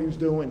didn't know what he was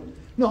doing.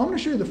 No, I'm going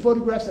to show you the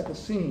photographs at the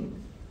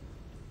scene,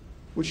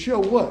 which show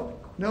what?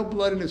 No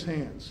blood in his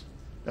hands.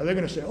 Now they're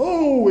going to say,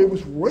 oh, it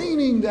was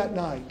raining that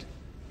night.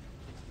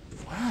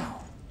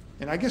 Wow.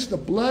 And I guess the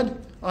blood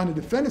on the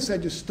defendant's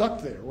head just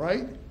stuck there,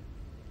 right?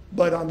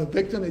 But on the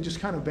victim, it just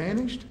kind of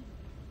vanished.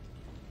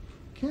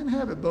 Can't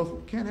have it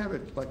both. Can't have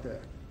it like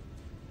that.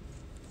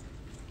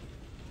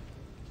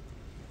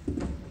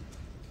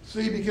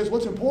 See, because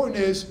what's important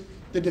is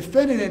the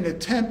defendant, in an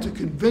attempt to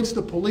convince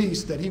the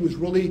police that he was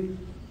really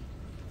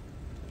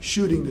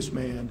shooting this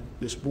man,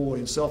 this boy,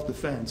 in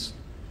self-defense,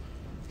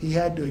 he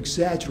had to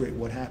exaggerate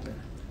what happened.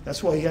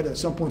 That's why he had to at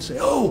some point say,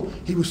 oh,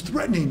 he was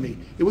threatening me.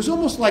 It was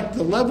almost like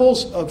the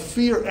levels of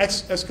fear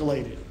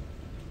escalated.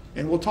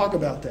 And we'll talk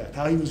about that.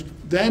 How he was,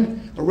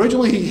 then,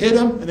 originally he hit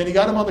him, and then he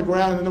got him on the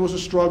ground, and then there was a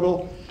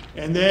struggle,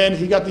 and then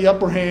he got the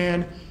upper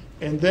hand,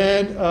 and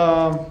then,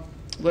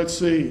 let's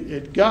see,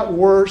 it got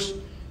worse,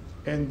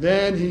 and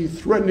then he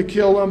threatened to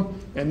kill him,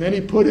 and then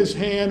he put his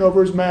hand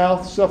over his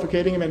mouth,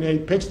 suffocating him, and then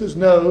he pinched his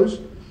nose,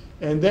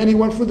 and then he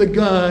went for the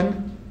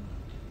gun.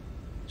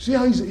 See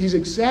how he's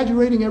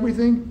exaggerating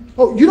everything?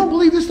 Oh, you don't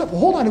believe this stuff? Well,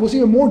 hold on, it was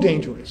even more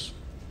dangerous.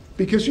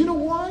 Because you know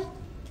why?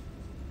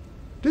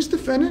 This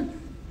defendant,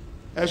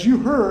 as you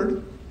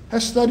heard,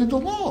 has studied the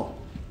law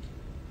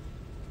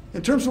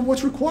in terms of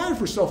what's required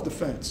for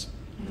self-defense.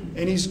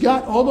 And he's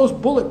got all those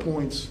bullet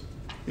points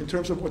in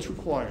terms of what's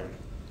required.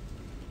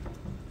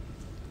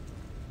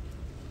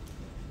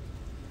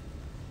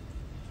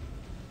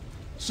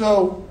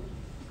 So,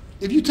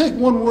 if you take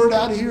one word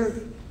out of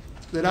here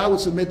that I would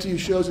submit to you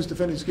shows this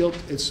defendant's guilt,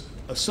 it's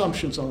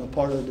assumptions on the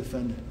part of the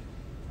defendant.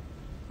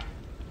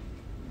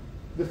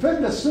 The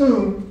defendant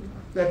assumed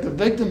that the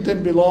victim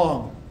didn't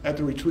belong at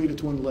the retreat of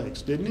Twin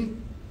Lakes, didn't he?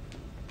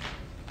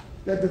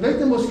 That the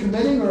victim was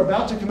committing or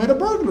about to commit a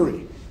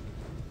burglary.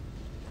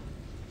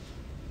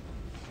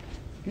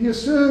 He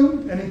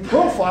assumed and he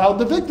profiled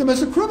the victim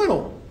as a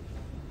criminal.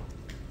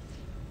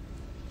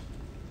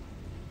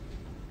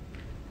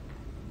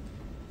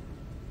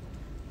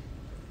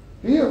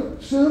 He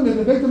assumed that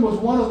the victim was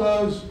one of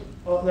those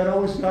that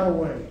always got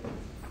away.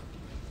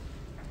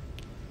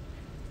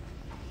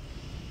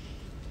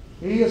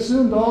 He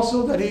assumed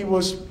also that he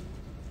was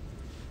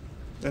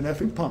an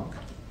effing punk.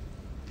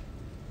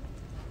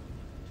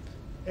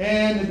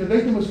 And that the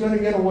victim was going to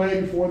get away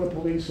before the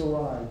police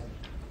arrived.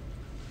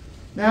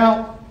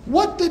 Now,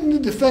 what didn't the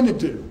defendant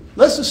do?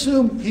 Let's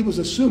assume he was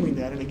assuming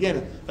that. And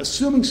again,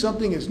 assuming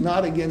something is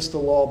not against the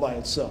law by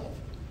itself.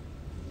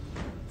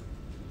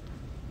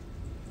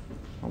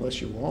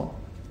 Unless you're wrong.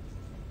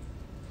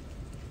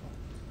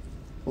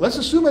 Well, let's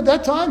assume at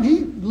that time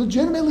he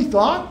legitimately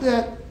thought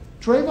that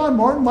Trayvon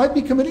Martin might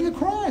be committing a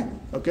crime.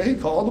 Okay, he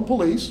called the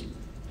police.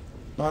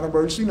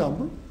 Non-emergency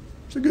number.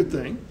 It's a good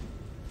thing.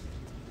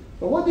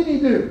 But what did he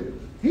do?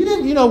 He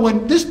didn't,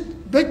 when this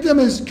victim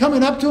is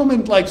coming up to him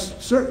and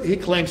he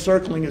claims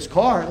circling his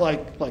car,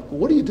 like,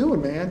 what are you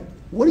doing, man?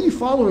 What are you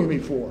following me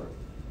for?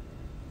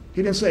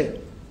 He didn't say,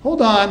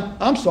 hold on,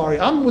 I'm sorry,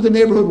 I'm with the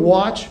neighborhood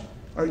watch.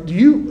 Or do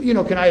you,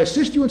 can I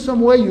assist you in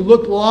some way? You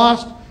look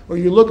lost, or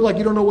you look like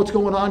you don't know what's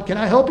going on. Can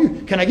I help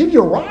you? Can I give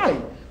you a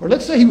ride? Or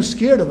let's say he was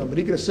scared of him, but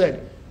he could have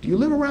said, do you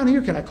live around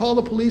here? Can I call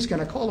the police? Can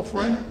I call a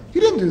friend? He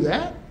didn't do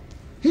that.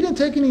 He didn't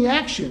take any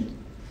action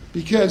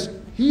because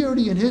he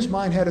already in his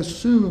mind had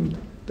assumed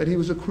that he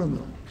was a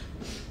criminal,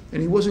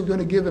 and he wasn't going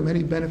to give him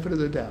any benefit of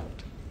the doubt.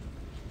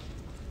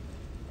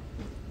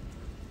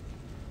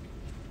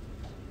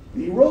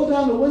 Did he roll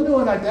down the window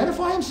and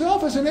identify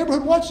himself as a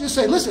neighborhood watch? Just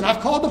say, listen, I've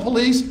called the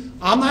police.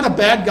 I'm not a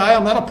bad guy.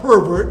 I'm not a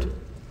pervert.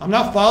 I'm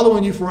not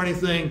following you for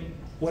anything,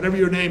 whatever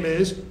your name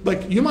is.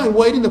 But you mind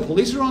waiting? The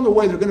police are on their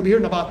way. They're going to be here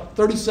in about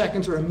 30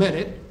 seconds or a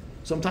minute.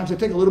 Sometimes they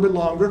take a little bit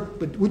longer.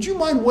 But would you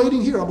mind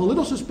waiting here? I'm a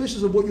little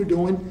suspicious of what you're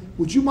doing.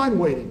 Would you mind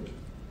waiting?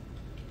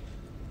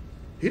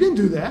 He didn't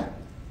do that.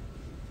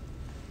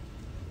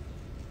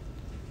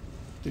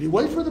 Did he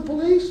wait for the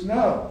police?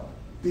 No.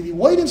 Did he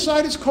wait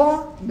inside his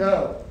car?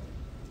 No.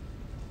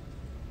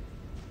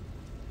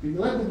 Did he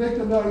let the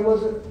victim know he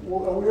wasn't a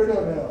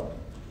weirdo? No.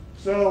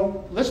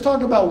 So let's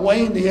talk about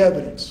weighing the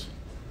evidence.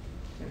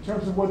 In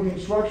terms of what the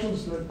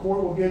instructions, the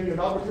court will give you an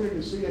opportunity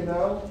to see and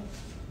know.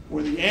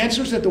 Were the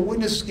answers that the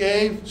witness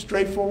gave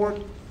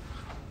straightforward?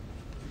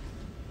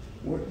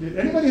 Did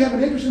anybody have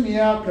an interest in the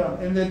outcome?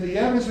 And did the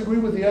evidence agree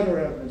with the other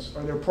evidence?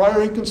 Are there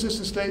prior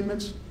inconsistent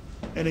statements?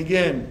 And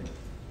again,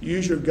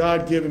 use your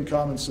God-given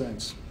common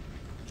sense.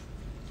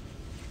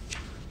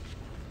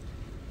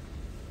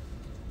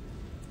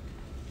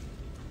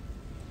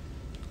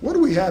 What do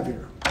we have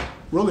here?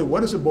 Really, what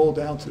does it boil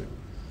down to?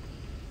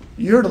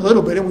 You heard a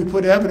little bit, and we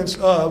put evidence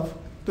of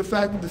the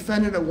fact that the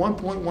defendant at one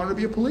point wanted to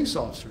be a police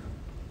officer.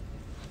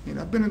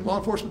 I've been in law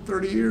enforcement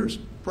 30 years,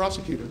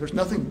 prosecutor. There's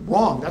nothing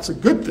wrong. That's a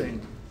good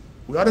thing.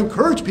 We ought to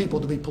encourage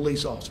people to be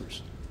police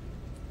officers.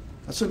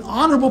 That's an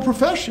honorable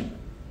profession.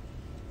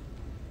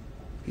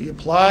 He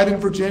applied in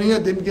Virginia,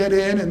 didn't get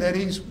in, and then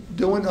he's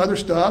doing other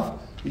stuff.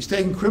 He's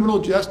taking criminal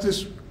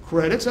justice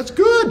credits. That's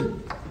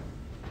good.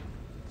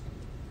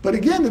 But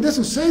again, it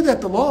doesn't say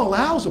that the law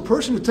allows a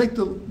person to take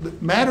the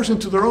matters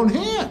into their own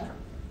hand.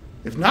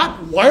 If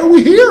not, why are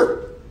we here?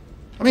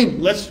 Why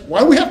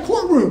do we have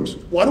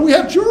courtrooms? Why do we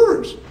have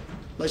jurors?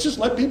 Let's just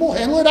let people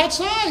handle it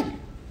outside.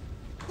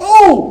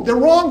 Oh, they're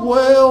wrong.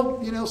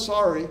 Well,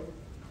 sorry.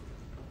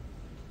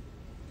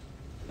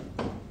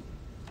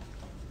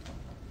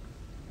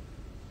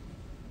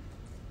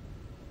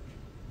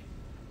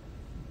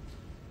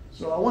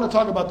 So I want to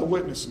talk about the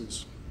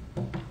witnesses.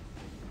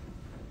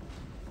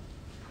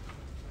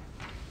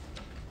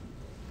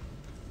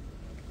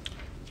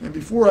 And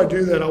before I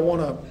do that, I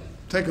want to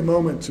take a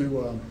moment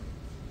to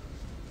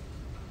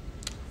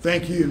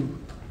thank you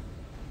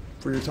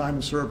for your time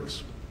and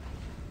service.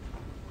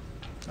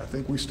 I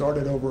think we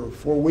started over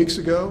 4 weeks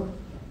ago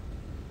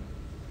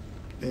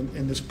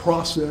in this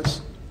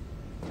process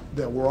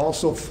that we're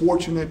also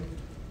fortunate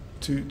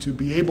to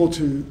be able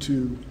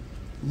to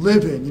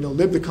live in,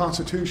 live the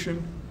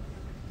Constitution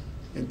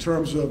in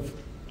terms of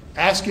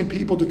asking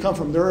people to come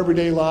from their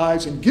everyday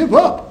lives and give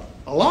up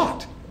a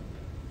lot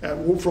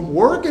from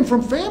work and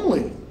from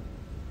family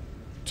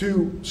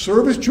to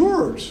serve as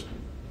jurors.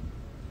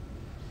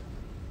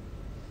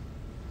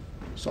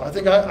 So I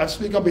think I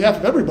speak on behalf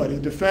of everybody,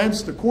 the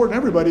defense, the court, and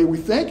everybody. We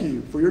thank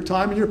you for your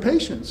time and your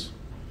patience.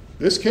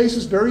 This case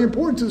is very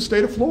important to the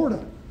state of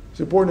Florida.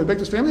 It's important to the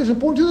victim's family. It's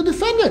important to the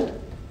defendant.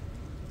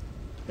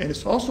 And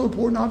it's also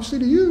important, obviously,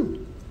 to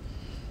you.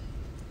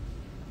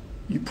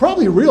 You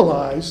probably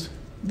realized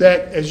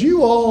that as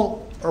you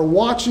all are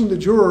watching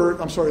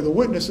the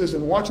witnesses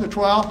and watching the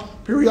trial,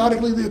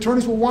 periodically the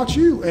attorneys will watch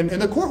you, and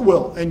the court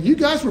will. And you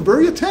guys were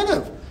very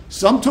attentive.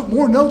 Some took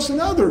more notes than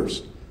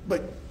others.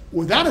 But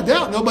without a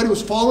doubt, nobody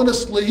was falling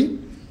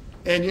asleep.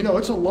 And,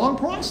 it's a long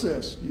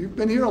process. You've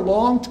been here a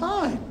long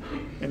time,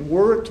 and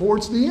we're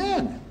towards the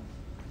end.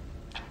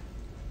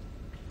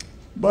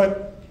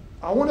 But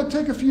I want to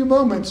take a few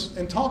moments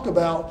and talk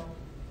about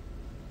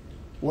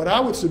what I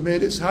would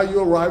submit is how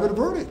you arrive at a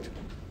verdict.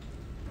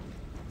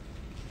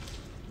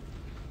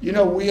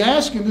 We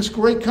ask in this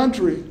great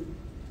country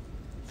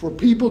for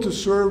people to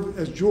serve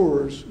as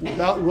jurors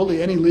without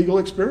really any legal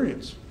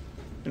experience.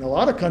 In a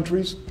lot of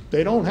countries,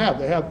 they don't have.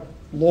 They have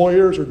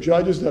lawyers or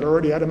judges that are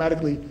already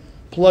automatically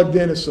plugged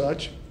in as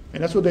such,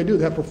 and that's what they do.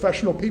 They have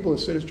professional people that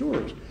sit as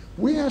jurors.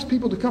 We ask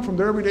people to come from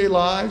their everyday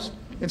lives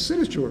and sit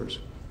as jurors.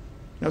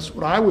 That's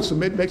what I would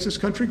submit makes this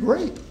country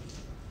great.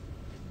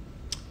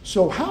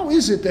 So how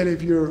is it that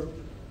if you're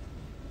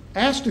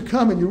asked to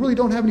come and you really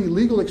don't have any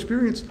legal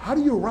experience, how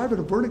do you arrive at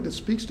a verdict that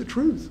speaks the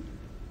truth?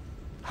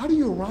 How do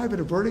you arrive at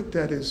a verdict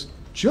that is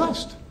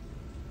just?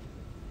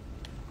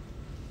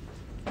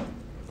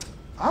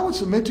 I would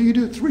submit to you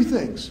to 3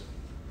 things.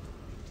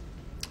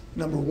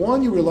 Number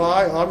 1, you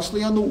rely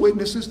obviously on the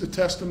witnesses, the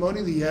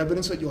testimony, the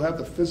evidence, that you'll have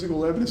the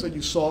physical evidence that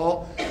you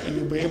saw, and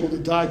you'll be able to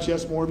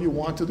digest more if you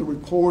want to, the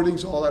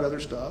recordings, all that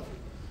other stuff.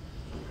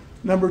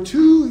 Number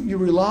 2, you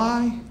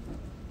rely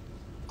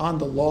on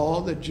the law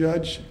that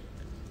Judge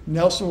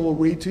Nelson will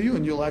read to you,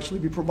 and you'll actually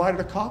be provided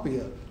a copy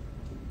of.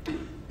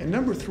 And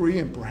number 3,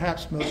 and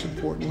perhaps most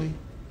importantly,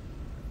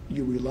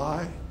 you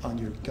rely on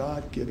your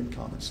God-given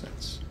common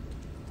sense.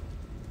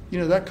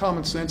 That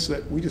common sense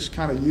that we just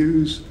kind of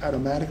use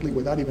automatically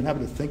without even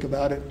having to think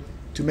about it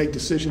to make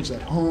decisions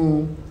at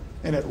home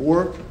and at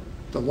work.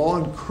 The law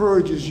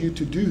encourages you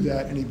to do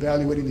that in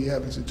evaluating the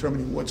evidence,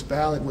 determining what's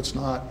valid, what's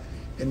not,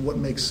 and what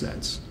makes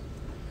sense.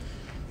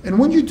 And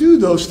when you do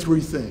those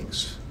three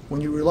things,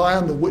 when you rely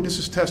on the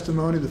witness's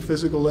testimony, the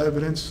physical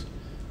evidence,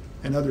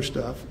 and other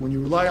stuff, when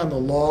you rely on the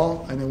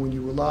law, and then when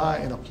you rely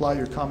and apply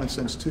your common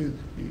sense to,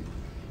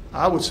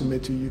 I would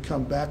submit to you, you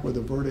come back with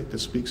a verdict that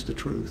speaks the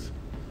truth,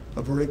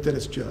 a verdict that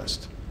is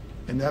just.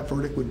 And that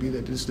verdict would be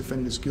that this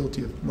defendant is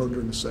guilty of murder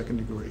in the second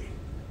degree.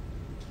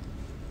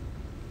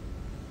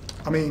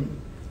 I mean,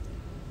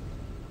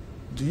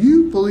 do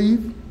you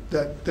believe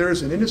that there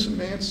is an innocent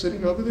man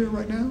sitting over there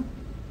right now?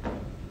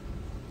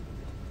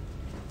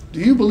 Do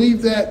you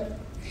believe that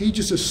he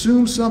just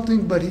assumed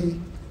something, but he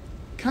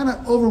kind of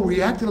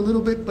overreacted a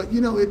little bit, but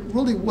you know, it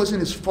really wasn't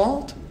his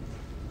fault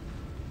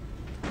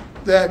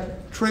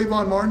that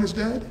Trayvon Martin is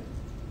dead?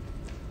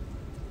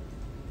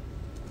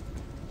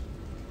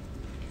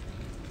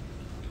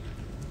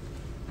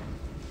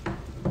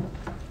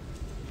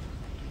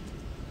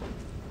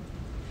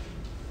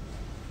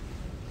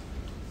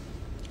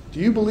 Do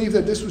you believe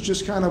that this was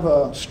just kind of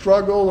a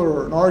struggle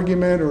or an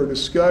argument or a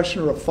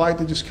discussion or a fight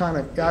that just kind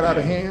of got out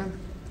of hand?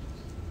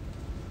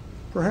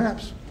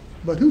 Perhaps.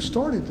 But who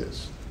started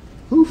this?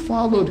 Who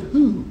followed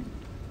who?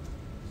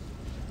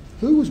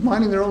 Who was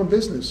minding their own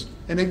business?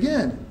 And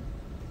again,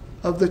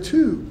 of the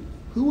two,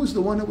 who was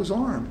the one that was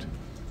armed?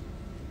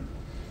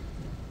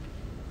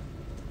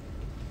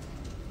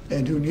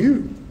 And who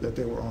knew that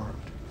they were armed?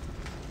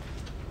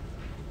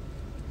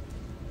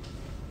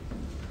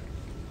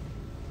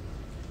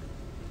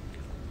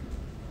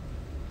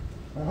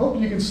 I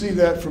hope you can see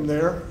that from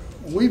there.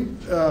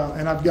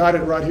 And I've got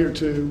it right here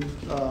too.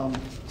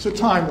 It's a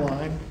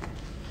timeline,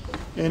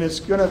 and it's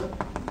going to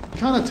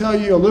kind of tell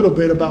you a little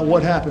bit about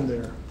what happened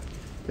there.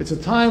 It's a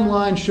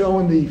timeline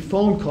showing the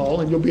phone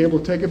call, and you'll be able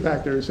to take it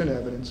back there. It's in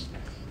evidence.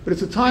 But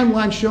it's a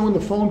timeline showing the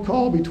phone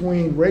call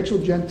between Rachel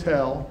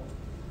Gentile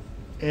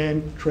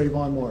and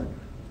Trayvon Martin.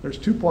 There's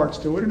two parts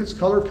to it, and it's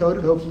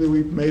color-coded. Hopefully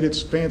we've made it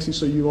fancy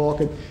so you all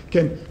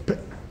can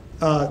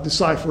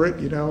decipher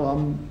it. You know,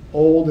 I'm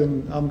old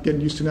and I'm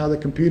getting used to now the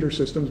computer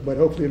systems, but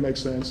hopefully it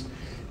makes sense.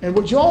 And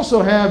what you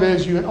also have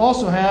is you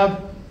also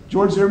have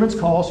George Zimmerman's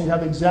call, so you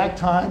have the exact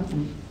time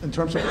in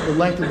terms of the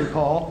length of the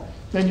call.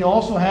 Then you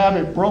also have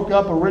it broke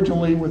up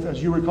originally with,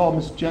 as you recall,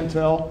 Ms.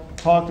 Gentile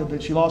talked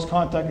that she lost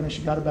contact and then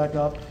she got it back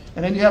up.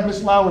 And then you have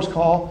Ms. Lauer's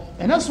call,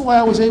 and that's why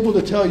I was able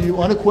to tell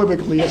you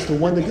unequivocally as to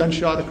when the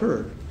gunshot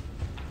occurred.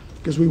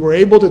 Because we were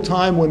able to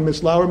time when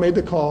Ms. Lauer made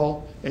the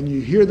call, and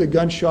you hear the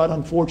gunshot,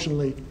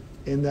 unfortunately,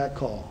 in that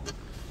call.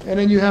 And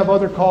then you have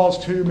other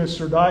calls too, Ms.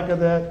 Serdaika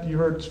that you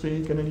heard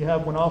speak, and then you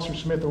have when Officer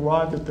Smith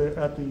arrived at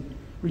the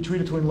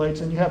retreat of Twin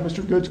Lakes, and you have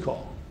Mr. Good's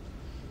call.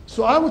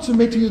 So I would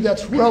submit to you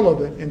that's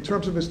relevant in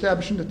terms of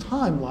establishing the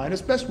timeline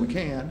as best we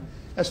can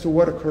as to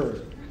what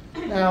occurred.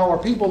 Now, are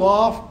people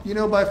off, you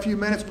know, by a few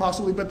minutes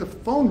possibly, but the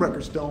phone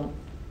records don't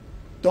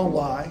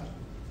lie.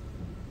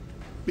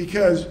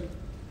 Because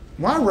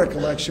my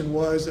recollection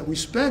was that we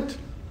spent,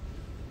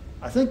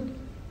 I think,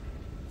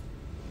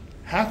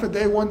 half a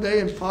day one day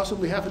and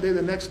possibly half a day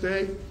the next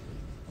day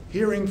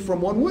hearing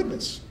from one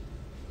witness.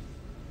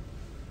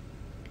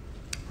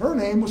 Her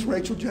name was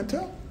Rachel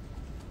Gentile.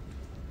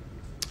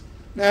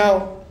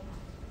 Now,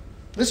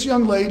 this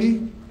young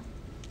lady,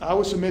 I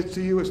would submit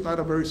to you, is not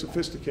a very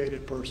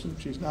sophisticated person.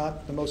 She's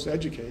not the most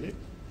educated,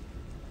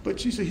 but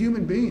she's a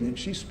human being, and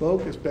she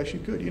spoke as best she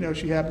could. You know,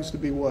 she happens to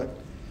be what?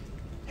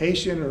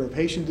 Haitian or of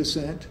Haitian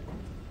descent,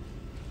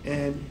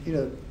 and, you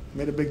know,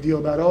 made a big deal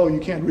about, oh, you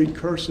can't read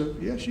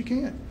cursive. Yes, you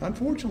can,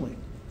 unfortunately.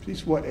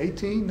 She's what,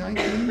 18,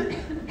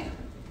 19?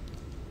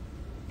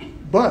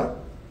 But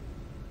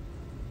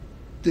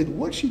did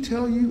what she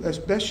tell you as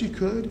best she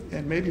could,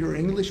 and maybe her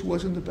English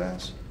wasn't the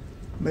best,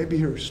 maybe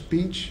her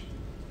speech,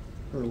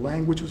 her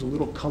language was a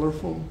little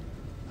colorful.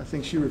 I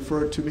think she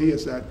referred to me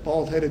as that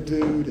bald-headed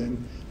dude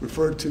and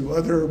referred to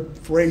other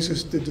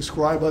phrases to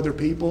describe other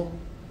people.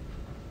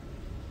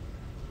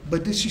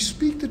 But did she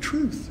speak the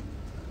truth?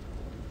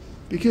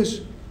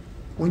 Because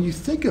when you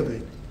think of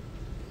it,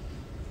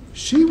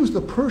 she was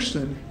the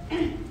person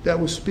that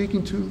was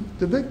speaking to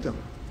the victim.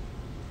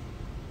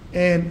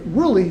 And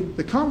really,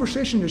 the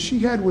conversation that she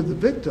had with the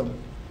victim,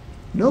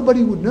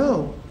 nobody would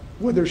know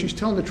whether she's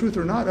telling the truth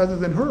or not other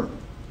than her.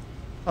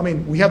 I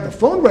mean, we have the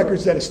phone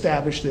records that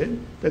established it,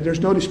 that there's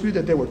no dispute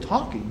that they were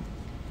talking.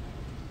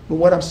 But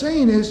what I'm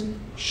saying is,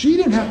 she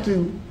didn't have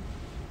to,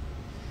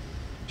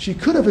 she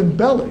could have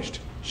embellished,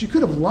 she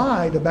could have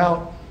lied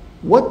about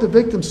what the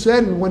victim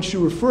said, and when she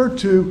referred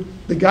to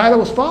the guy that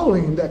was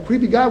following him, that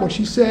creepy guy, when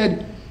she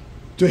said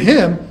to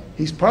him,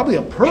 he's probably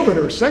a pervert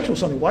or a sexual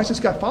something, why is this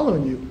guy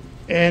following you?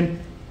 And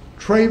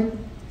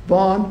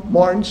Trayvon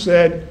Martin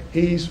said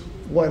he's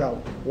what, a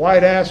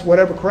white ass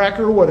whatever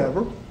cracker or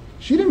whatever.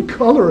 She didn't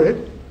color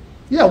it.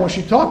 Yeah, when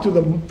she talked to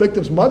the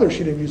victim's mother, she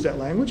didn't use that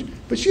language,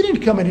 but she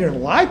didn't come in here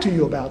and lie to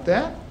you about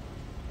that.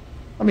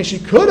 I mean, she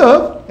could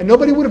have, and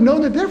nobody would have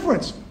known the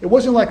difference. It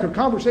wasn't like her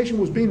conversation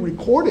was being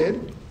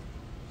recorded.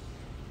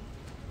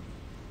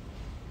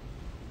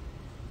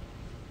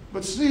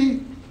 But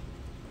see,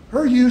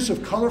 her use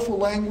of colorful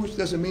language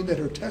doesn't mean that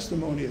her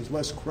testimony is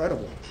less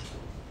credible,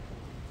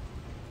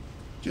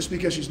 just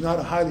because she's not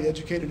a highly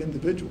educated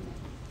individual.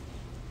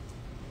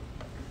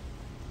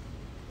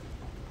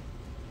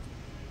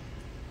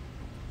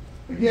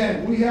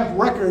 Again, we have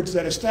records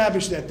that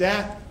establish that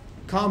that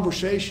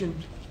conversation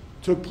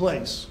took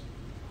place.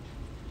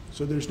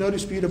 So there's no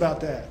dispute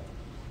about that.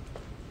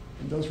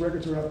 And those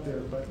records are up there.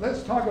 But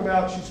let's talk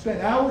about, she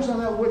spent hours on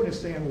that witness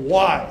stand.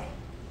 Why?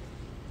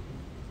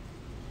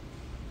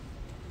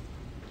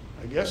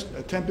 I guess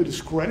attempt to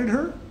discredit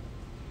her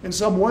in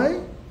some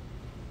way?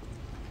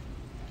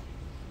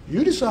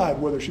 You decide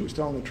whether she was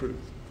telling the truth.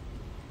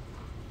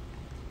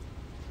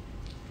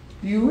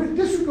 Do you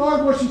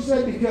disregard what she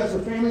said because her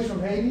family's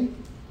from Haiti?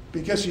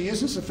 Because she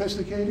isn't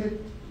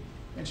sophisticated?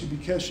 And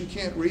because she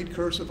can't read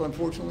cursive,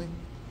 unfortunately?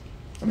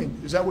 I mean,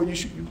 is that what you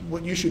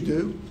should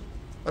do?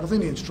 I don't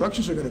think the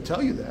instructions are going to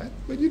tell you that,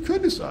 but you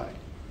could decide.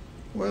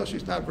 Well,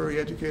 she's not very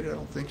educated. I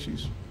don't think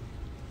she's...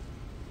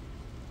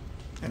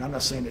 And I'm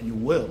not saying that you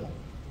will.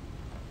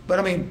 But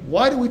I mean,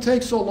 why do we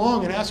take so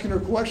long in asking her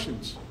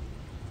questions?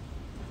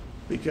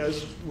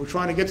 Because we're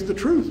trying to get to the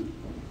truth,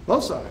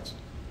 both sides.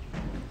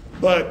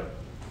 But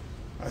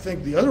I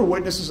think the other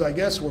witnesses, I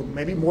guess, were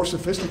maybe more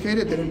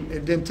sophisticated.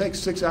 It didn't take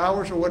 6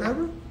 hours or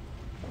whatever.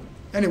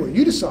 Anyway,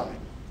 you decide.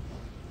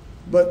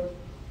 But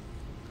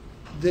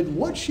did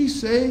what she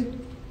say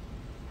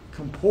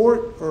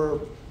comport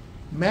or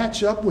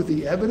match up with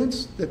the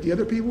evidence that the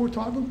other people were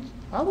talking?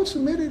 I would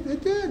submit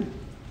it did.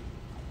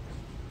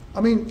 I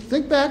mean,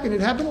 think back, and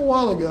it happened a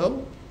while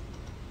ago,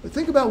 but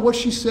think about what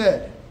she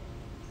said.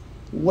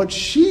 What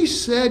she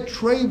said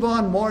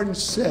Trayvon Martin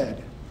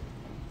said,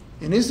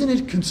 and isn't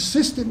it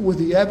consistent with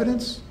the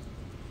evidence?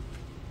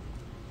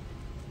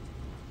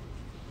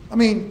 I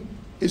mean,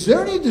 is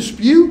there any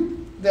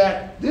dispute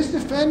that this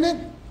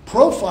defendant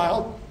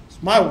profiled,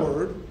 it's my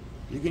word,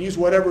 you can use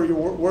whatever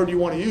word you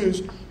want to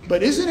use,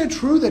 but isn't it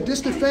true that this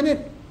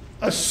defendant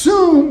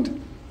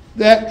assumed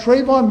that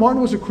Trayvon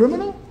Martin was a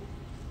criminal?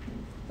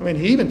 I mean,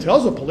 he even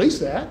tells the police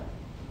that.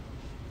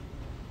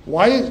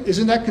 Why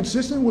isn't that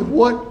consistent with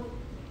what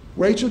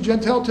Rachel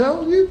Gentile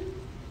tells you?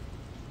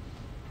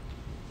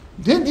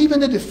 Didn't even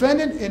the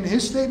defendant in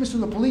his statements to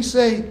the police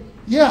say,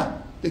 yeah,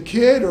 the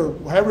kid, or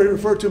however he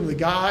referred to him, the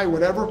guy,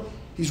 whatever,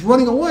 he's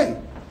running away?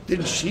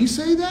 Didn't she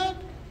say that?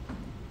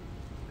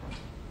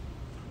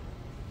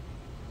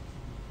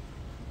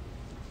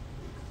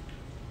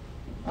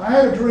 I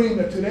had a dream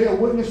that today a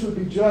witness would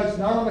be judged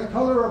not on the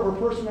color of her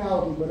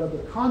personality, but of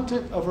the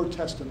content of her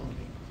testimony.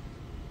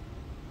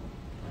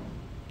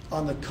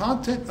 On the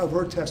content of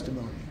her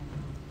testimony.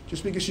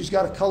 Just because she's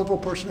got a colorful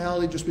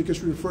personality, just because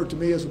she referred to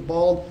me as a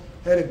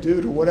bald-headed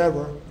dude or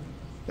whatever,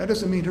 that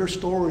doesn't mean her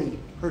story,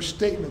 her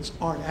statements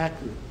aren't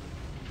accurate.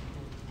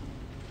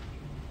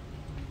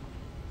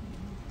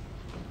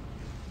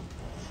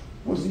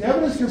 Was the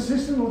evidence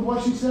consistent with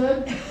what she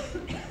said?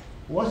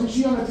 Wasn't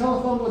she on the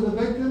telephone with the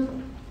victim?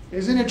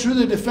 Isn't it true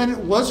the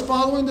defendant was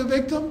following the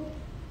victim?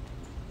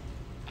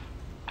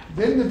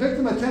 Didn't the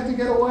victim attempt to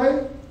get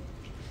away?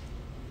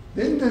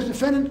 Didn't the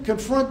defendant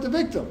confront the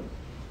victim?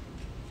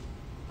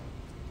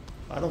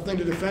 I don't think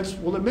the defense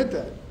will admit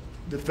that.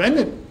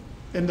 Defendant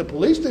and the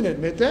police didn't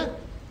admit that.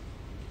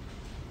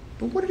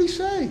 But what did he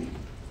say?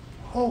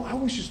 Oh, I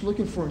was just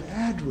looking for an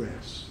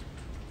address.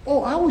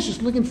 Oh, I was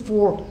just looking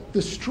for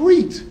the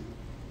street.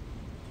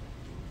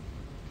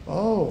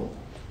 Oh.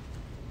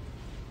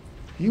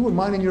 You were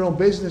minding your own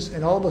business,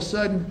 and all of a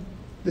sudden,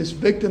 this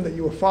victim that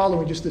you were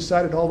following just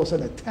decided all of a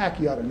sudden to attack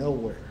you out of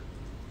nowhere.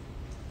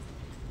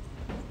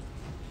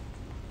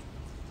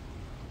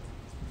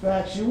 In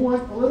fact, she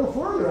went a little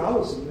further, I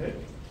would submit.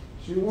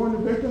 She warned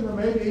the victim that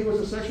maybe he was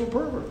a sexual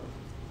pervert.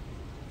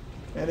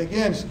 And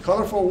again,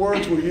 colorful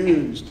words were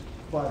used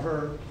by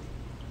her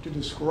to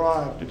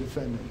describe the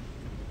defendant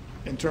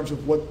in terms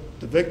of what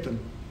the victim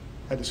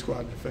had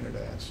described the defendant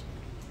as.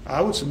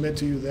 I would submit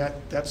to you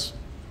that that's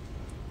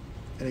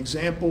an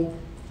example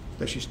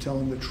that she's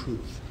telling the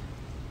truth.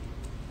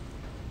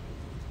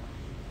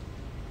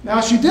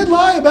 Now, she did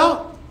lie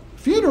about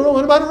funeral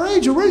and about her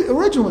age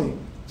originally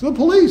to the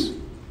police,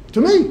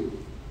 to me,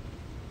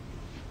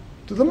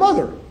 to the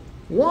mother.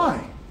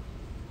 Why?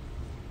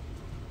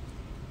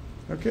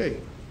 Okay,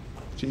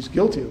 she's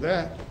guilty of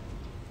that.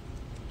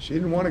 She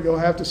didn't want to go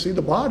have to see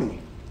the body.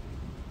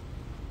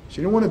 She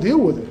didn't want to deal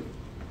with it.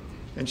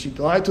 And she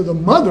lied to the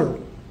mother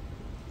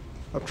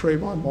of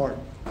Trayvon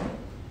Martin.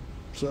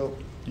 So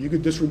you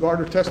could disregard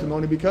her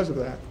testimony because of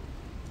that.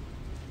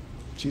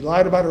 She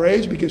lied about her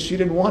age because she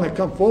didn't want to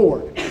come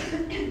forward.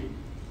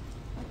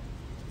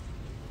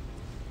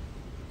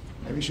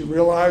 Maybe she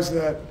realized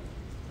that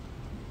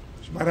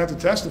she might have to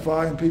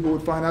testify and people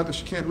would find out that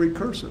she can't read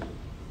cursive.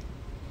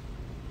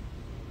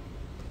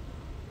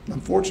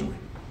 Unfortunately.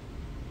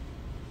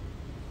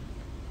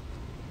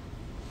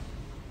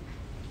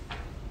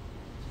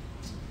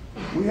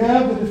 We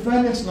have the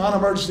defendant's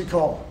non-emergency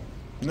call.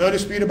 No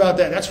dispute about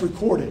that. That's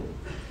recorded.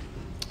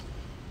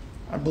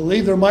 I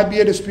believe there might be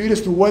a dispute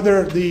as to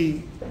whether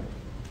the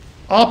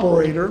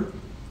operator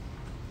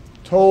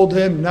told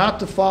him not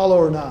to follow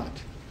or not.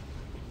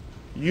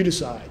 You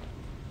decide.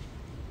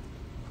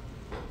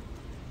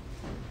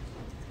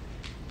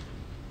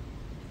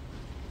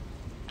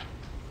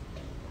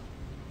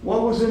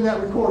 What was in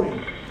that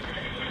recording?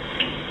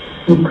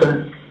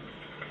 Okay.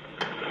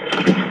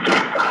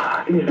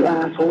 These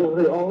assholes,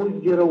 they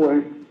always get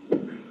away.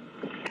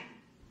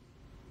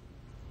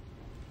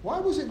 Why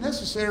was it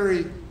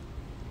necessary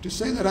to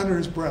say that under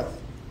his breath?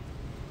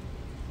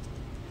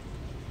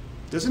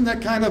 Doesn't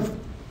that kind of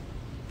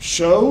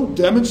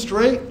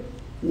demonstrate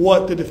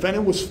what the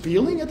defendant was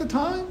feeling at the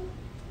time?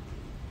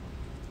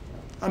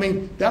 I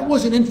mean, that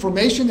wasn't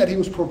information that he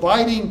was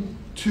providing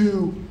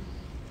to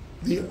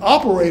the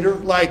operator,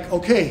 like,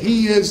 okay,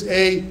 he is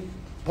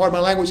pardon my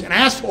language, an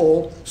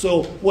asshole,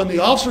 so when the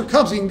officer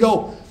comes, he can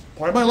go,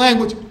 pardon my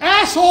language,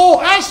 asshole,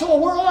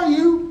 where are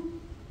you?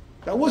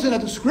 That wasn't a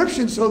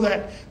description so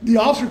that the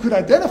officer could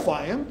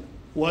identify him,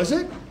 was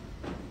it?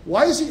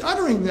 Why is he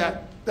uttering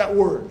that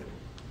word?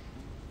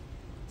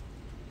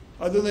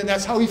 Other than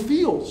that's how he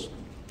feels.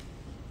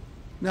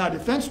 Now,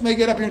 defense may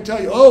get up here and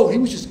tell you, oh, he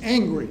was just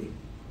angry.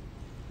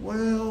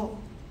 Well,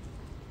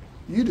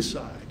 you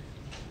decide.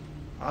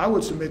 I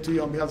would submit to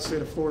you on behalf of the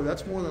state of Florida,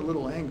 that's more than a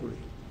little angry.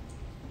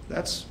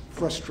 That's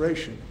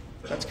frustration.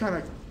 That's kind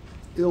of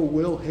ill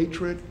will,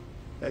 hatred,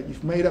 that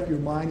you've made up your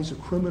mind he's a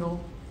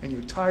criminal, and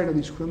you're tired of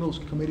these criminals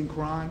committing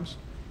crimes,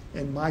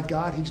 and my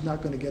God, he's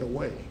not going to get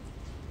away.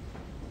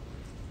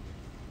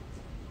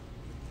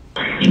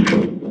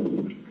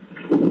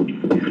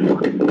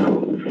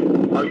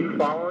 Are you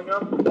following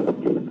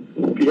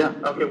him? Yeah.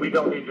 Okay, we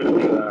don't need you to do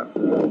that.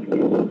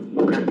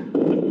 Okay.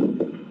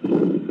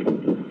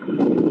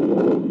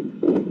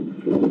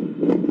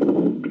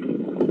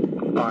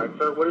 All right,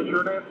 sir, what is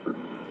your name?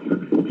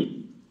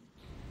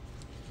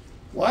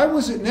 Why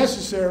was it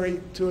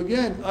necessary to,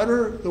 again,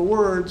 utter the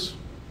words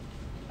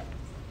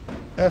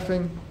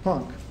effing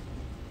punk?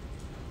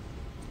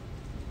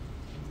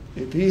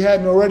 If he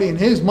hadn't already in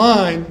his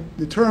mind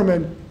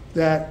determined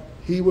that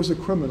he was a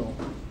criminal,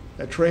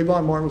 that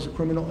Trayvon Martin was a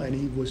criminal, and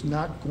he was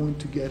not going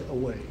to get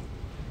away.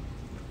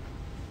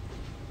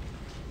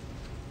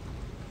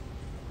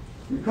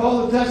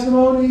 Recall the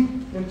testimony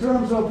in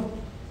terms of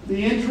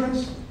the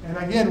entrance, and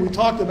again, we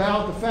talked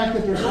about the fact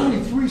that there's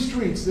only 3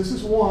 streets. This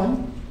is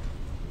one.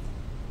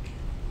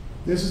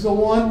 This is the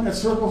one that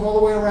circles all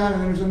the way around,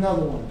 and there's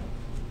another one.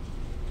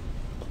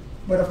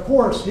 But of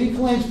course, he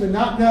claims to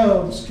not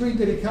know the street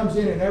that he comes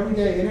in every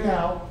day, in and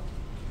out,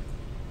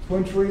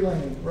 Twin Tree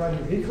Lane, right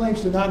here. He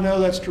claims to not know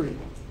that street.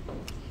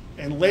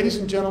 And ladies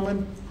and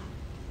gentlemen,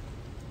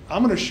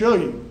 I'm going to show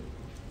you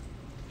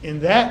in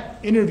that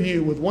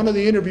interview, with one of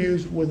the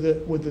interviews with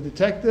the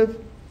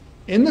detective,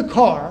 in the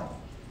car,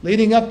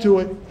 leading up to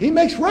it, he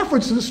makes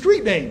reference to the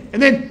street name.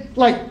 And then,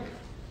 like,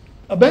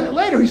 a minute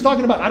later, he's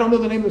talking about, I don't know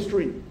the name of the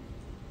street.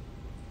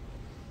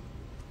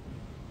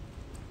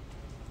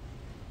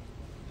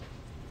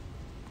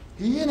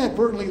 He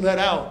inadvertently let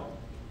out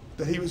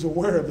that he was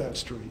aware of that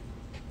street,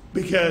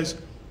 because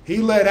he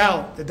let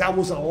out that that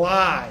was a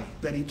lie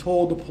that he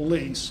told the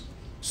police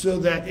so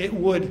that it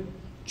would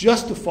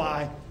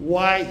justify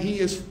why he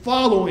is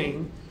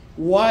following,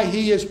 why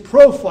he is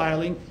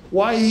profiling,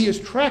 why he is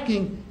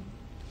tracking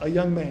a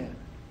young man.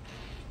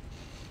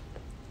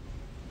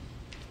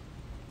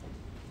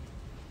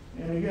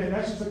 And again,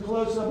 that's just a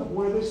close-up of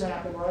where this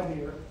happened right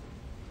here.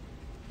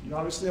 You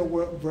obviously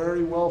are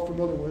very well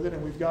familiar with it,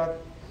 and we've got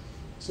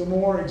some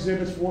more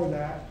exhibits for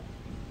that.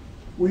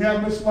 We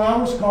have Miss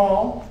Lauer's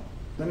call,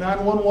 the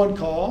 911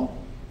 call.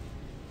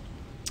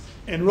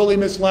 And really,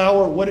 Miss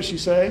Lauer, what did she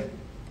say?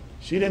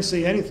 She didn't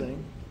see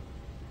anything.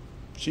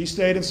 She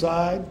stayed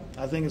inside.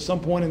 I think at some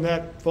point in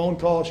that phone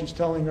call, she's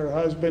telling her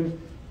husband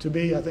to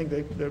be, I think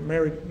they're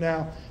married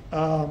now,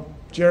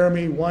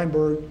 Jeremy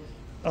Weinberg,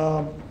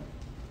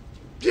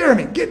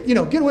 Jeremy, get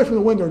away from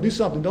the window and do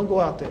something. Don't go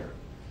out there.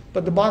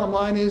 But the bottom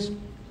line is,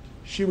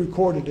 she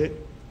recorded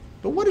it.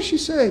 But what did she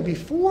say?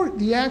 Before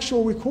the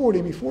actual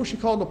recording, before she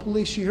called the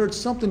police, she heard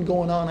something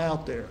going on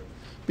out there.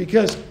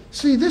 Because,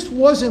 see, this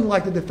wasn't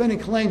like the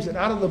defendant claims that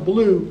out of the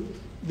blue,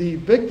 the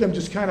victim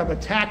just kind of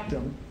attacked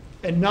him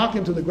and knocked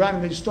him to the ground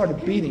and they just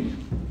started beating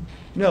him.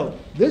 No,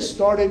 this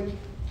started,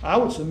 I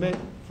would submit,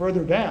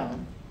 further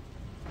down,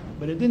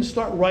 but it didn't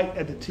start right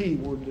at the T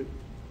where the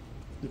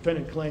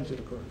defendant claims it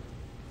occurred.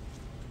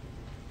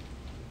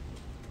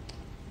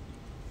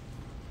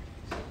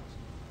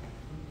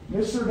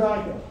 Ms.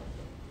 Serdyko,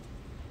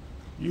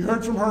 you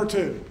heard from her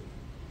too.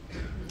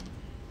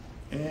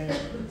 And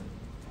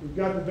we've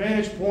got the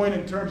vantage point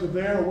in terms of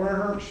there, where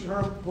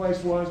her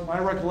place was. My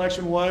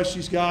recollection was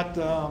she's got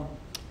a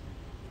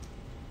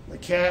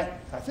cat,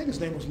 I think his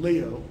name was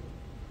Leo,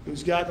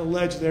 who's got the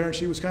ledge there, and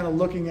she was kind of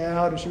looking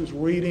out, and she was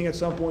reading. At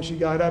some point she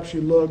got up, she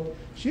looked.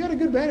 She had a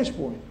good vantage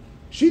point.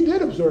 She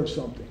did observe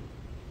something.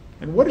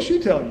 And what did she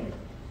tell you?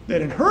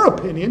 That in her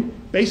opinion,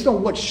 based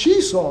on what she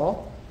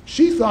saw,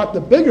 she thought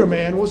the bigger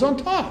man was on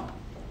top.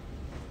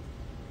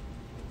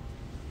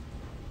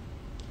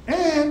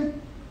 And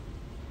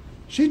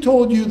she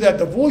told you that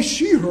the voice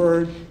she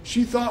heard,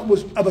 she thought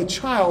was of a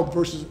child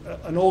versus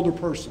an older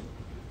person.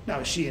 Now,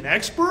 is she an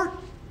expert?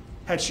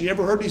 Had she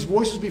ever heard these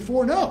voices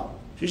before? No.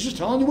 She's just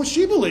telling you what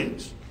she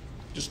believes.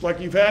 Just like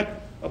you've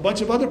had a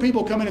bunch of other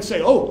people come in and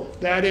say, oh,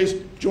 that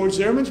is George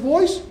Zimmerman's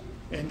voice,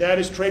 and that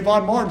is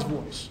Trayvon Martin's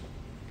voice.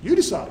 You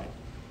decide.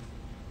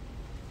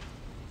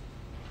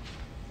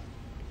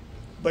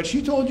 But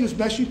she told you as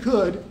best she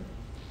could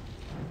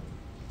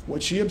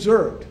what she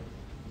observed.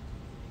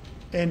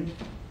 And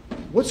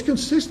what's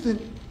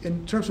consistent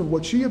in terms of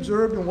what she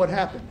observed and what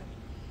happened.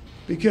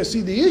 Because,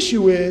 see, the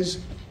issue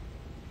is,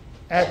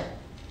 at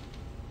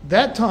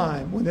that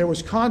time, when there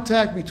was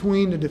contact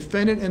between the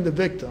defendant and the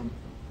victim,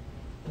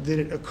 did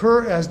it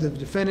occur as the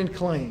defendant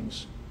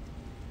claims?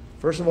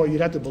 First of all,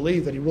 you'd have to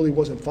believe that he really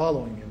wasn't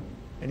following him,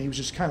 and he was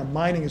just kind of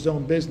minding his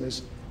own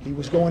business. He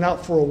was going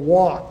out for a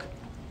walk.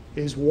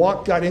 His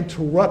walk got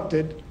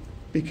interrupted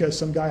because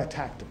some guy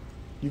attacked him.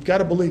 You've got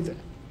to believe that.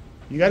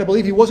 You got to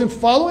believe he wasn't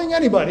following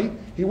anybody.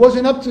 He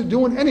wasn't up to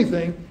doing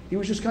anything. He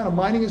was just kind of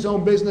minding his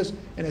own business,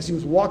 and as he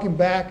was walking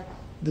back,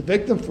 the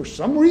victim, for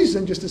some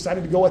reason, just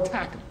decided to go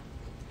attack him.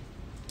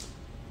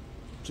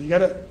 So you got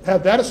to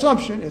have that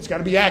assumption. It's got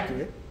to be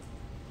accurate.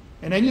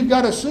 And then you've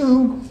got to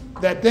assume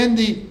that then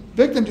the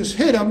victim just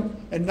hit him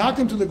and knocked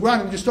him to the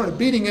ground and just started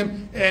beating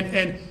him.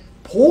 And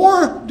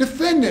poor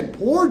defendant,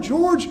 poor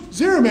George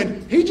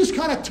Zimmerman, he just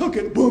kind of took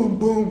it, boom,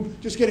 boom,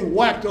 just getting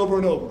whacked over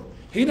and over.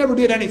 He never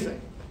did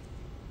anything.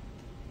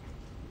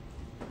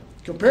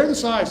 Compare the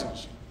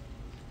sizes.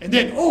 And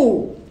then,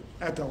 oh,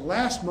 at the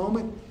last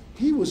moment,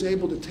 he was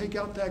able to take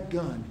out that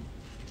gun,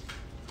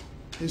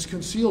 his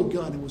concealed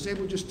gun, and was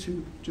able just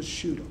to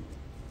shoot him.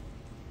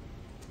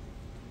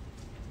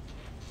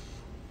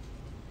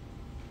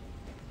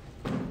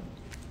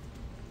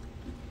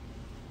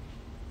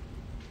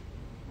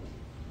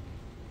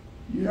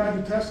 You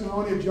have the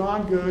testimony of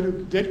John Good,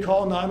 who did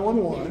call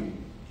 911,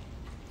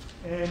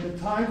 and the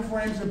time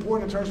frame is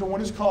important in terms of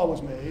when his call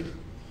was made.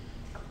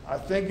 I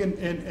think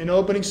in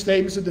opening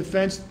statements, the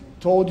defense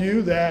told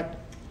you that,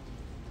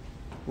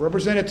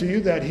 represented to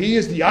you, that he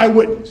is the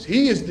eyewitness.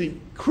 He is the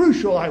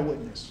crucial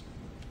eyewitness.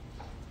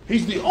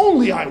 He's the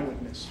only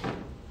eyewitness.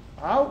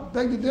 I'll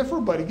beg to differ,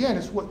 but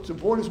again, what's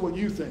important is what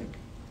you think.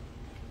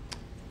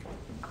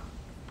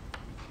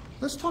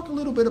 Let's talk a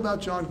little bit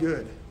about John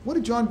Good. What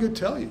did John Good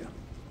tell you?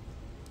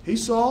 He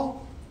saw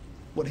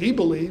what he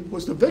believed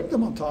was the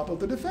victim on top of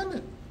the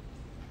defendant.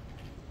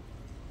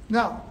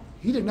 Now,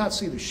 he did not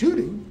see the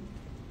shooting.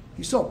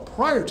 He saw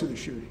prior to the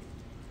shooting.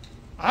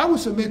 I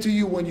would submit to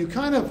you, when you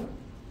kind of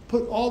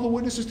put all the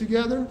witnesses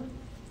together,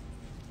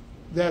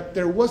 that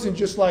there wasn't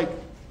just like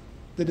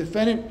the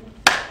defendant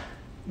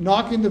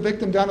knocking the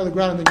victim down to the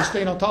ground and then just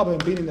staying on top of him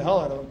and beating the hell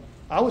out of him.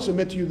 I would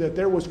submit to you that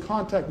there was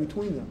contact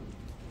between them,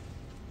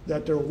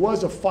 that there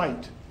was a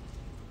fight,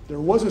 there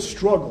was a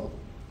struggle.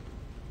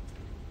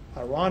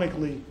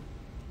 Ironically,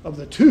 of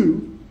the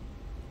two,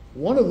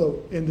 one of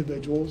the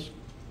individuals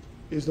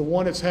is the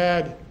one that's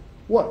had,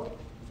 what,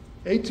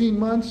 18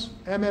 months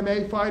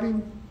MMA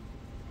fighting?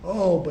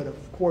 Oh, but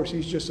of course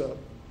he's just a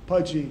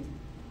pudgy,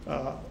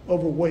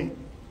 overweight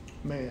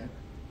man,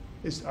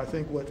 is I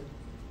think what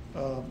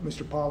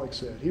Mr. Pollack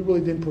said. He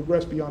really didn't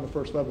progress beyond the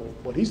first level,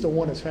 but he's the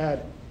one that's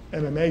had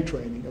MMA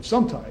training of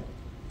some type.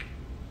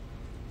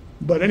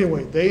 But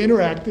anyway, they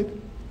interacted,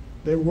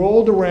 they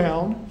rolled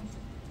around,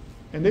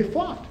 and they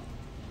fought.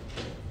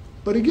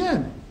 But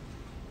again,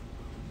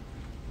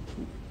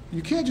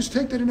 you can't just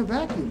take that in a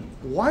vacuum.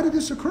 Why did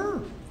this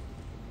occur?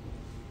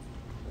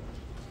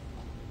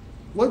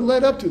 What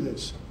led up to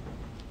this?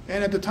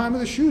 And at the time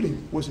of the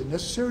shooting, was it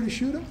necessary to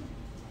shoot him?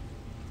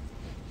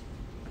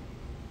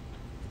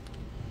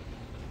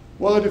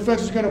 Well, the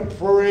defense is going to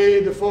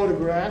parade the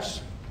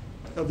photographs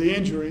of the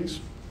injuries.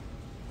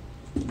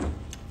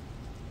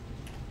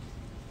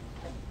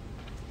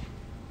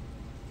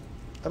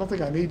 I don't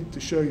think I need to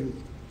show you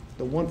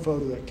the one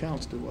photo that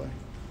counts, do I?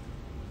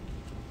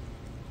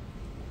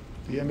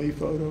 The ME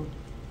photo.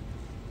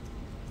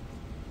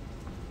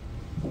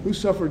 Who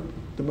suffered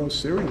the most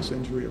serious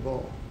injury of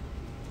all?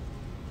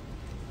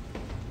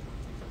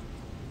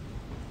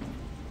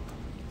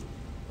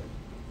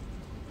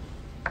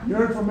 You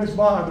heard from Ms.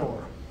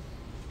 Bahador.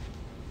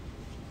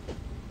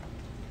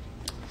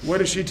 What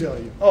did she tell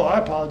you? Oh, I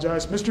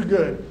apologize. Mr.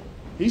 Good.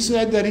 He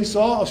said that he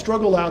saw a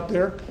struggle out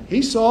there.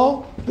 He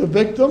saw the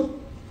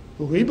victim,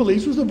 who he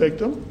believes was the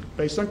victim,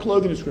 based on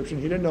clothing description,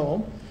 he didn't know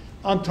him,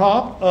 on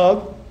top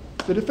of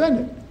the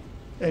defendant.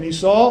 And he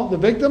saw the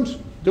victims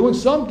doing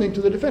something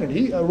to the defendant.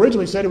 He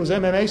originally said it was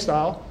MMA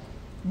style,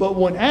 but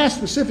when asked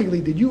specifically,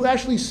 did you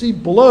actually see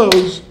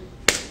blows?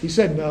 He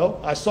said,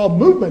 no. I saw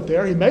movement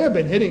there. He may have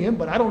been hitting him,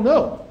 but I don't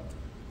know.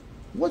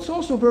 What's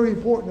also very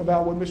important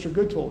about what Mr.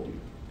 Good told you?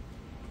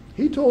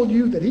 He told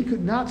you that he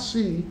could not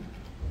see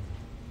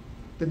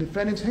the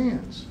defendant's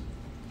hands.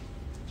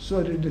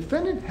 So did the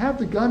defendant have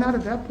the gun out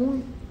at that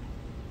point?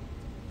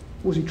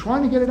 Was he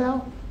trying to get it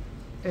out?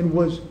 And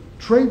was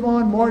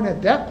Trayvon Martin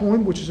at that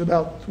point, which is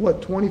about,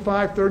 what,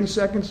 25, 30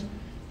 seconds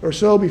or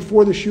so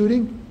before the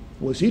shooting,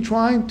 was he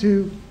trying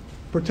to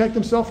protect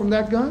himself from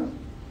that gun?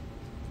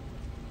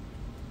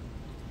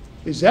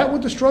 Is that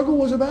what the struggle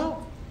was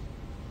about?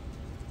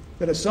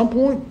 that at some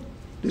point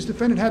this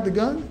defendant had the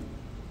gun?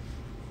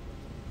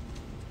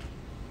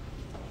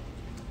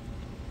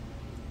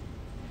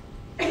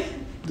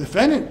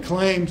 Defendant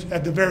claims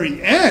at the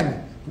very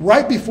end,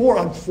 right before,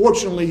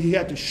 unfortunately, he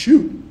had to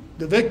shoot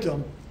the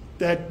victim,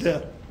 that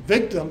the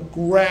victim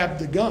grabbed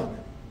the gun.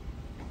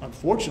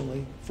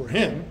 Unfortunately for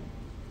him,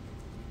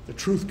 the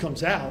truth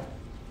comes out,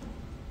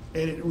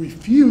 and it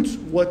refutes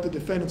what the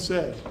defendant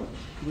said.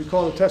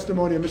 Recall the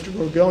testimony of Mr.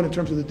 Gorgon in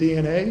terms of the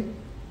DNA.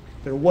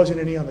 There wasn't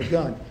any on the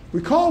gun.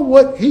 Recall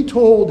what he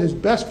told his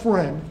best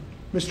friend,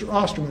 Mr.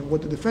 Osterman,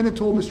 what the defendant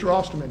told Mr.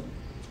 Osterman,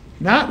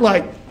 not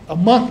like a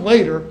month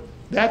later,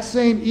 that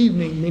same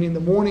evening, meaning the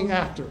morning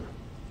after,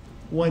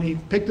 when he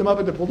picked him up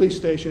at the police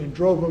station and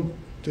drove him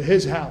to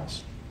his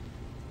house,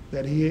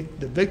 that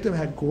the victim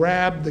had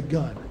grabbed the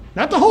gun.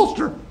 Not the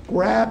holster,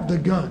 grabbed the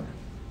gun.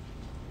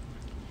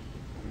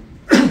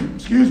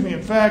 Excuse me,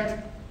 in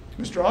fact,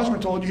 Mr.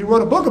 Osterman told you he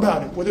wrote a book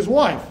about it with his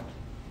wife.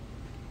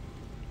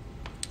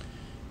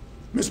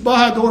 Miss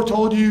Bahadur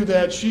told you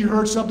that she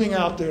heard something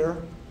out there.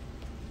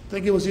 I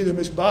think it was either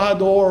Miss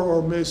Bahadur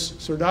or Miss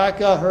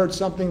Serdaika heard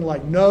something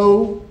like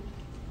no.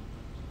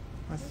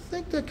 I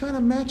think that kind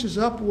of matches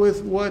up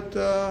with what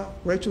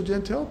Rachel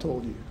Gentile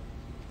told you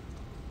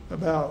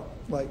about,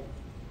 like,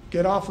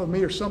 get off of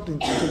me or something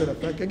to that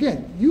effect.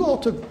 Again, you all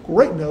took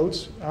great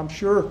notes. I'm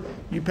sure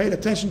you paid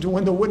attention to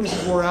when the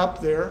witnesses were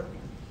out there.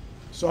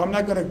 So I'm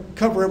not going to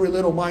cover every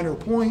little minor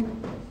point,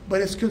 but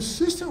it's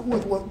consistent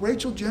with what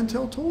Rachel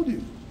Gentile told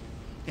you.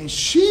 And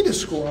she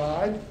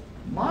described,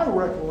 my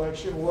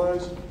recollection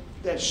was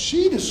that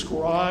she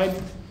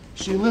described,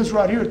 she lives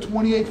right here at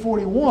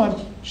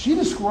 2841, she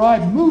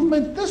described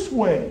movement this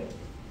way.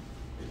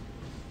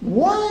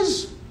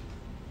 Was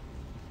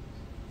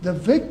the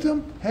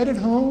victim headed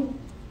home,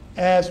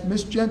 as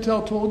Miss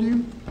Gentile told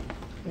you?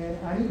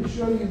 And I need to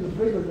show you the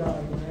bigger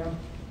diagram,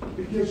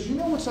 because you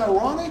know what's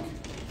ironic?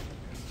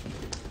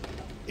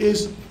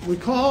 Is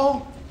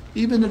recall,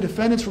 even the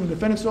defendants from the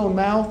defendant's own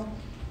mouth,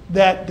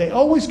 that they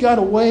always got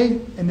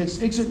away in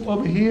this exit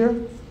over here,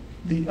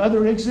 the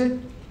other exit,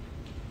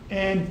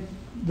 and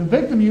the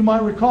victim, you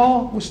might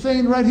recall, was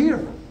staying right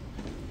here.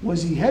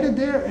 Was he headed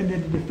there and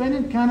did the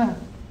defendant kind of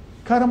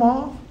cut him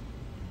off?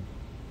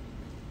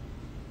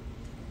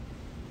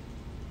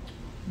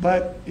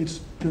 But it's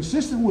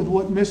consistent with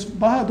what Miss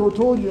Bahadur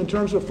told you in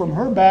terms of from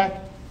her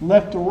back,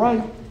 left to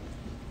right.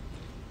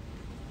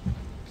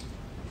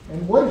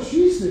 And what did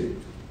she see?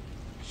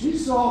 She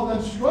saw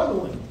them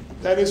struggling.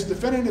 That is,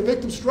 defendant and the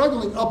victim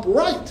struggling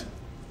upright.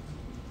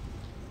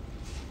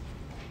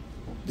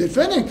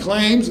 Defendant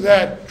claims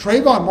that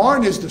Trayvon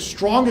Martin is the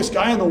strongest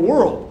guy in the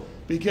world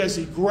because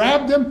he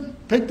grabbed him,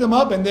 picked him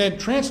up, and then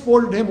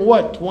transported him,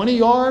 what, 20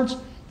 yards,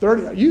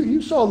 30? You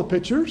saw the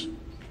pictures,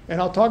 and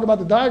I'll talk about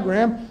the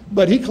diagram,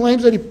 but he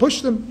claims that he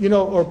pushed them,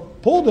 or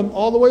pulled them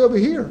all the way over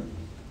here.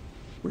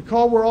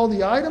 Recall where all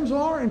the items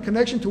are in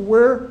connection to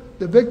where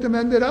the victim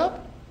ended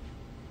up?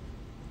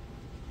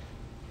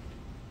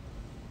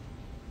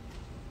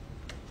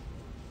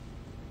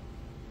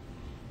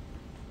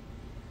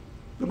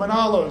 The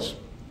Manalos,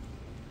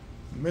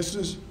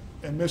 Mrs.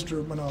 and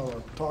Mr.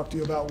 Manalo, talked to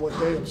you about what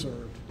they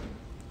observed,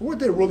 or what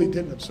they really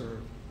didn't observe.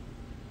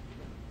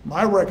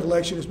 My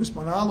recollection is Ms.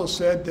 Manalo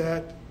said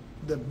that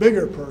the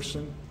bigger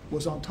person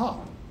was on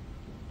top.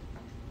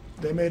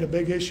 They made a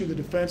big issue, the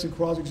defense, in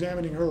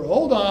cross-examining her.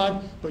 Hold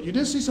on, but you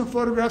did see some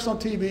photographs on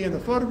TV, and the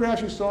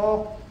photographs you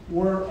saw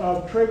were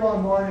of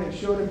Trayvon Martin and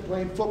showed him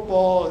playing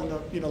football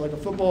in like a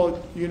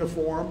football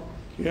uniform.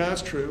 Yeah,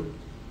 that's true.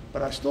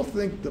 But I still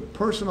think the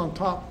person on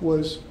top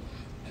was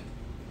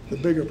the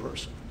bigger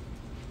person.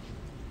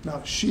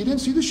 Now, she didn't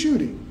see the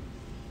shooting.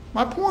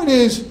 My point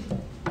is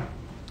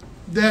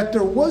that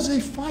there was a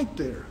fight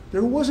there.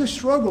 There was a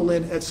struggle,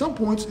 and at some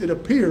points it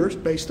appears,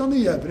 based on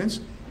the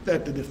evidence,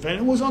 that the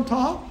defendant was on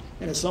top,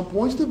 and at some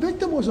points the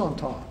victim was on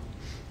top.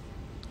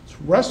 It's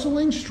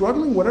wrestling,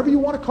 struggling, whatever you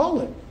want to call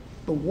it.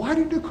 But why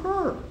did it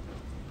occur?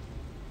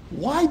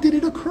 Why did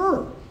it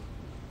occur?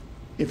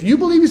 If you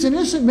believe he's an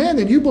innocent man,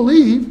 then you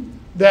believe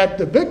that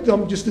the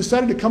victim just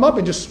decided to come up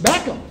and just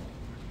smack him.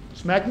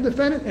 Smack the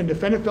defendant, and the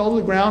defendant fell to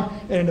the ground,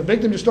 and the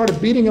victim just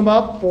started beating him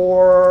up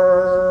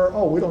for,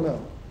 we don't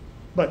know,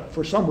 but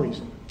for some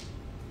reason.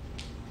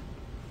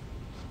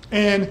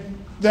 And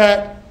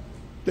that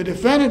the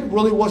defendant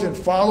really wasn't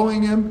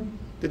following him.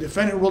 The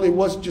defendant really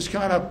was just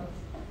kind of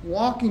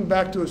walking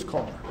back to his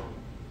car.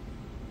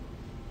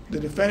 The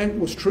defendant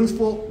was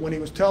truthful when he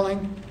was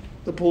telling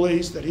the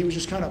police that he was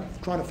just kind of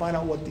trying to find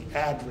out what the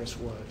address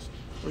was,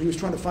 or he was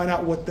trying to find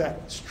out what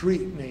that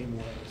street name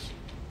was.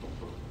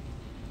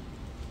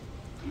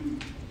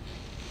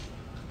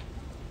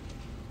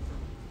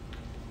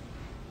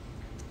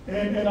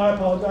 And I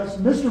apologize.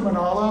 Mr.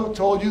 Manalo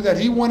told you that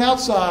he went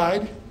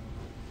outside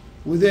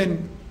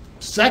within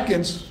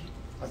seconds,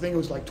 I think it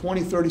was like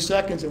 20, 30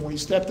 seconds, and when he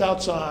stepped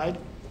outside,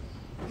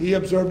 he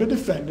observed the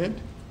defendant,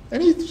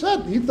 and he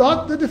said he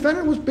thought the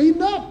defendant was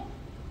beaten up.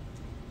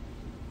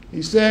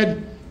 He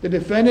said the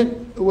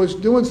defendant was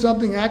doing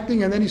something,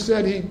 acting, and then he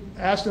said he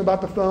asked him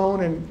about the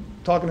phone and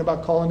talking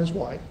about calling his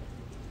wife.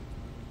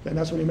 And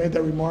that's when he made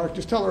that remark,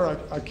 just tell her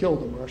I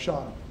killed him or I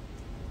shot him.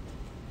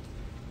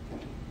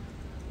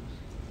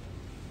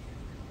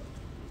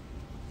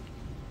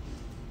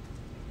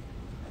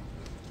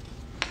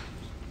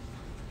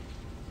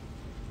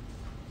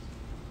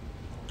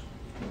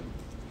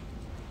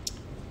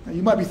 Now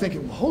you might be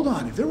thinking, well, hold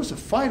on, if there was a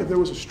fight, if there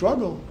was a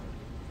struggle,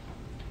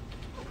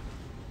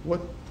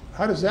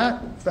 how does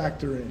that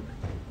factor in?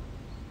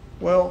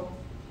 Well,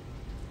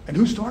 and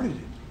who started it?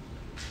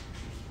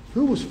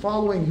 Who was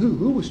following who?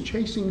 Who was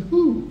chasing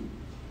who?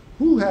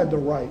 Who had the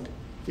right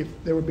if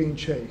they were being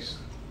chased?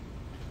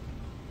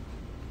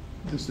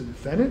 Does the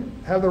defendant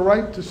have the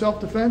right to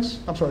self-defense?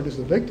 I'm sorry, does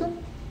the victim?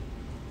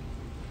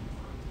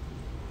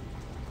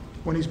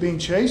 When he's being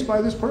chased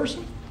by this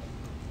person?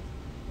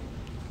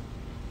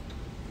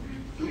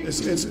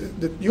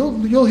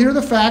 You'll hear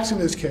the facts in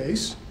this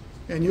case,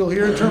 and you'll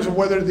hear in terms of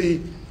whether the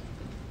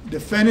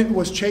defendant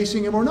was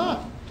chasing him or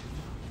not.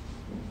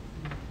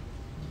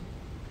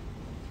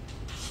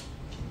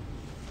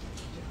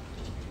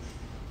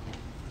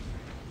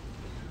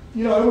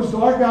 You know, it was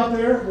dark out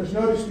there. There's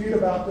no dispute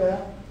about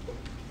that.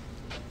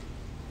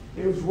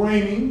 It was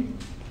raining.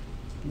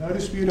 No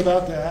dispute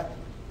about that.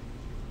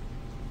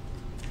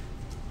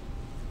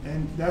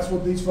 And that's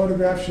what these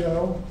photographs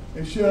show.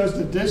 It shows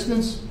the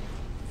distance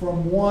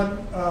from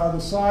the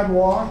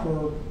sidewalk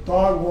or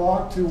dog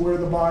walk to where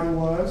the body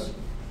was.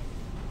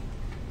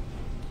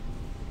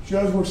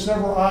 Shows where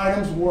several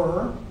items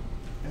were.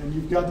 And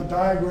you've got the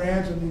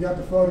diagrams and you've got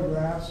the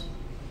photographs.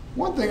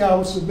 One thing I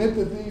would submit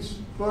that these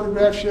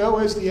photographs show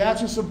is the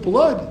absence of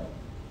blood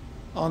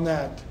on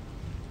that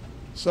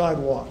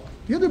sidewalk.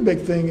 The other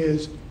big thing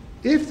is,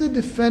 if the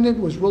defendant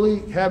was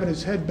really having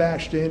his head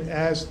bashed in,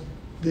 as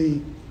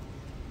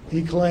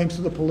he claims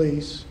to the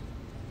police,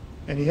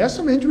 and he has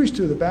some injuries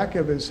to the back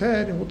of his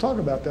head, and we'll talk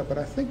about that, but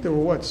I think they were,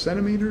 what,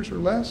 centimeters or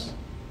less?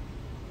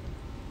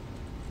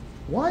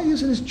 Why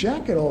isn't his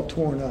jacket all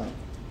torn up?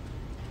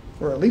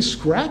 Or at least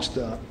scratched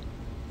up?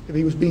 If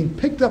he was being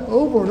picked up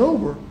over and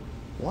over,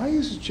 why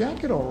is his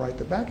jacket all right,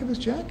 the back of his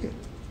jacket?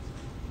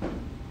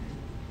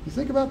 You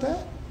think about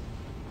that?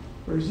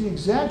 Or is he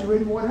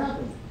exaggerating what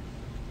happened?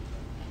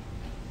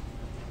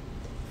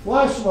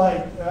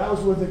 Flashlight, that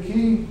was with the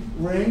key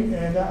ring,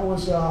 and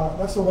that's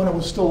the one that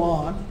was still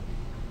on.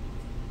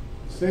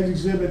 Stage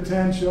Exhibit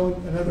 10 showed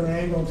another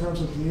angle in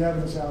terms of the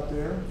evidence out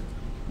there.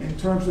 In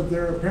terms of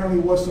there apparently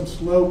was some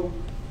slope,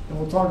 and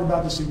we'll talk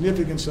about the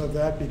significance of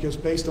that, because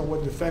based on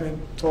what the defendant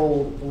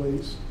told the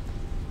police.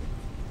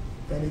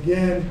 And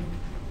again,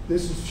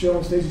 this is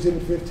showing Stage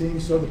Exhibit 15,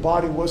 so the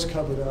body was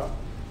covered up.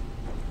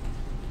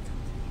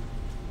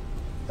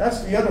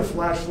 That's the other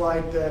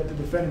flashlight that the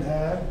defendant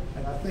had,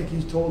 and I think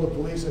he told the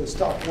police that it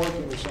stopped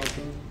working or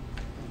something.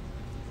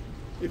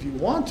 If you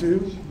want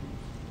to,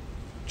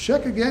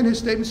 check again his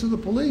statements to the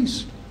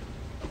police.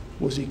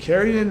 Was he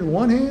carrying it in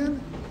one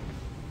hand?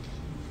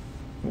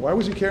 Why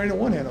was he carrying it in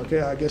one hand?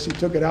 Okay, I guess he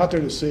took it out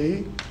there to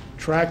see,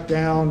 tracked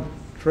down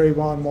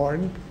Trayvon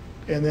Martin,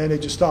 and then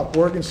it just stopped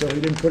working, so he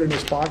didn't put it in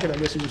his pocket. I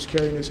guess he was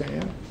carrying his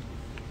hand.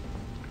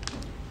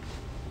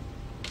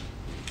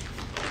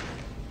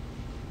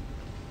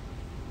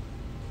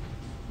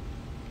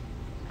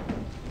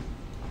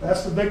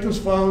 That's the victim's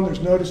phone.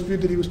 There's no dispute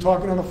that he was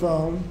talking on the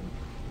phone.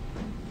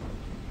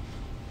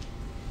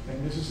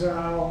 And this is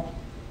how,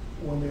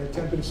 when they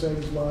attempted to save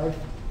his life,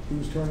 he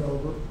was turned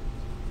over.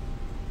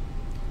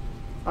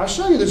 I'll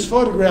show you this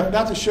photograph,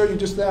 not to show you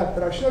just that,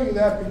 but I show you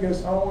that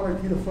because I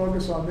wanted you to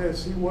focus on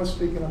this. He was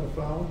speaking on the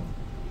phone,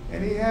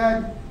 and he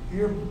had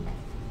ear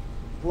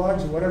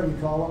plugs, or whatever you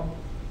call them.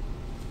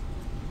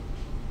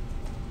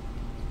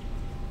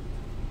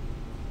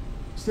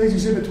 Stage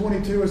Exhibit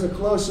 22 is a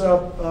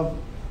close-up of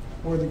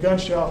where the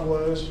gunshot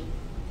was,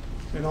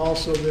 and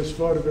also this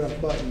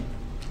photograph button.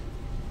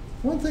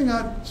 One thing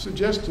I'd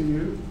suggest to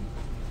you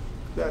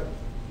that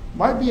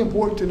might be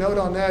important to note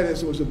on that is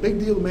there was a big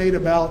deal made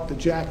about the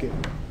jacket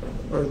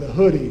or the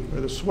hoodie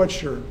or the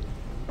sweatshirt,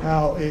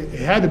 how it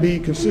had to be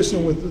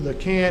consistent with the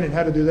can and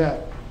how to do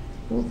that.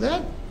 Well,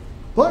 that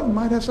button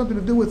might have something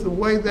to do with the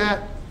way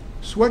that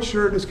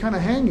sweatshirt is kind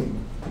of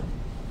hanging.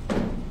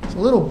 It's a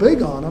little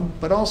big on him,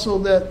 but also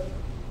that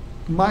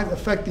might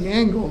affect the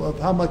angle of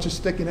how much is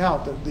sticking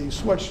out, the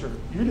sweatshirt.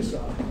 You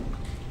decide.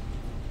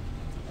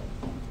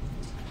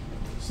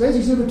 Stage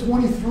Exhibit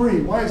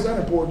 23, why is that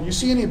important? Do you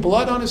see any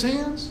blood on his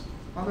hands?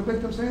 On the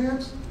victim's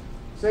hands?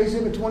 Stage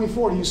Exhibit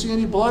 24, do you see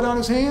any blood on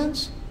his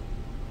hands?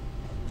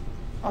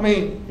 I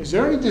mean, is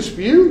there any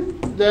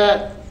dispute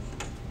that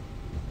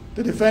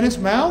the defendant's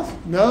mouth,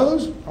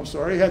 nose,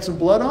 had some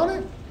blood on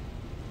it?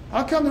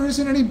 How come there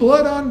isn't any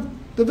blood on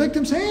the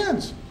victim's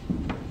hands?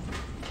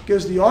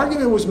 Because the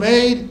argument was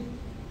made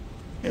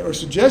or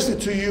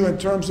suggested to you in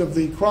terms of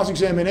the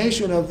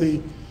cross-examination of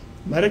the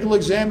medical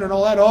examiner and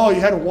all that. Oh, you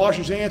had to wash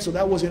his hands, so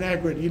that wasn't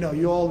accurate. You know,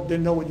 you all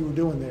didn't know what you were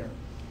doing there.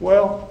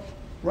 Well,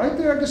 right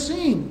there at the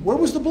scene, where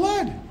was the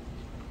blood?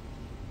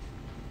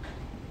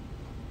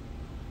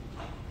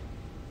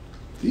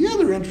 The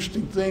other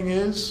interesting thing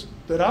is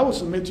that I will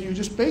submit to you,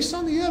 just based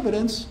on the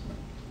evidence,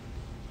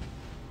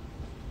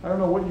 I don't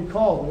know what you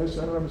call this,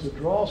 I don't know if it's a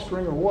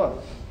drawstring or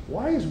what.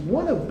 Why is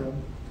one of them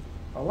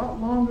a lot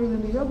longer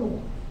than the other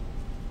one?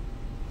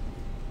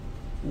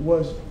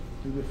 Was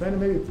the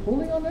defendant maybe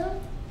pulling on that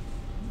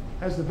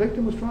as the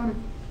victim was trying to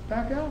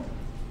back out?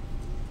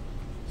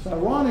 It's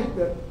ironic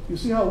that you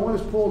see how one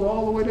is pulled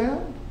all the way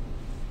down?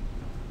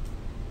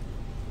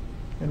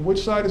 And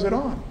which side is it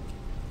on?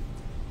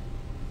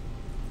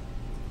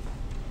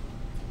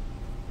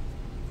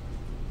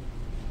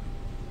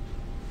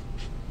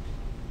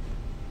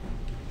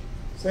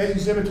 State's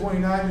Exhibit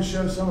 29 just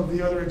shows some of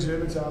the other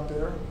exhibits out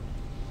there.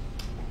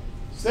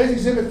 State's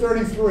Exhibit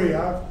 33,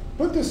 I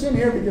put this in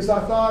here because I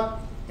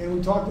thought, and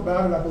we talked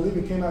about it, I believe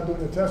it came out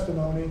during the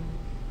testimony,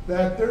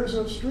 that there's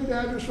a street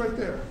address right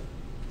there.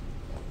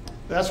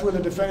 That's where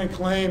the defendant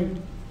claimed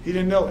he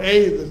didn't know,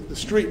 A, the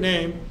street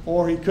name,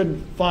 or he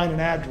couldn't find an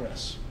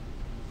address.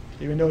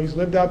 Even though he's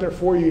lived out there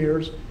 4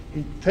 years,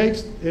 he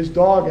takes his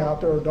dog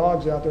out there, or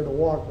dogs out there to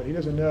walk, but he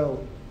doesn't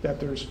know that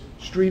there's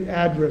street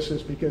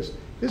addresses, because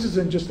this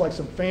isn't just like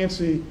some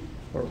fancy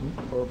or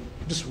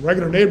just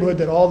regular neighborhood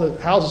that all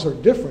the houses are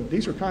different.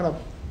 These are kind of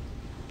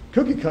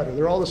cookie cutter.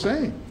 They're all the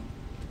same.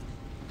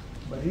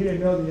 But he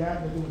didn't know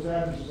there was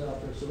addresses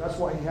out there, so that's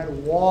why he had to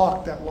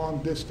walk that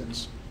long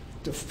distance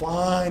to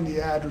find the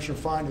address or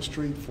find a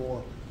street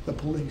for the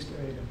police to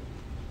aid him.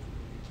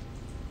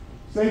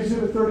 State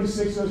Exhibit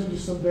 36, those are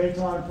just some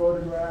daytime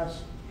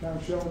photographs kind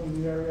of showing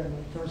you the area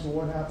in terms of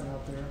what happened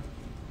out there.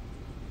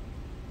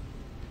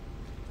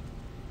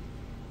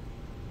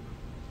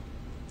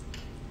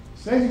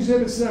 State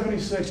Exhibit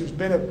 76, there's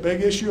been a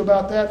big issue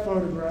about that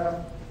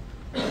photograph.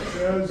 It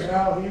shows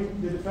how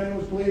the defendant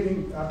was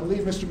bleeding. I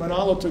believe Mr.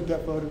 Manalo took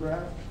that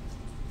photograph.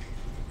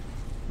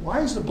 Why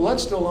is the blood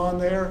still on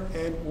there,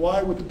 and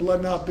why would the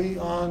blood not be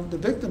on the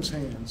victim's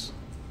hands?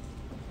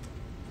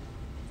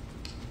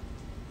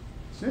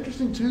 It's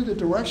interesting, too, the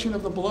direction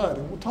of the blood,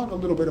 and we'll talk a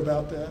little bit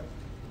about that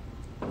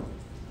in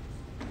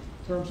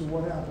terms of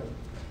what happened.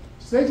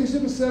 State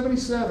Exhibit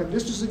 77,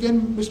 this is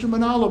again Mr.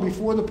 Manalo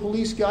before the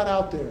police got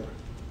out there.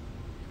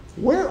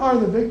 Where are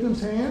the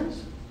victim's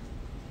hands?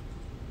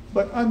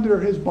 But under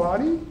his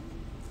body?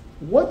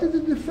 What did the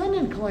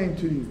defendant claim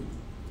to you?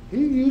 He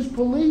used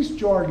police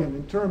jargon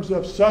in terms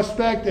of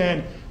suspect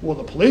and, well,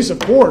 the police, of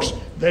course,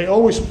 they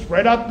always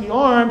spread out the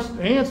arms,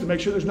 the hands, to make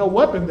sure there's no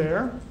weapon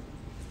there.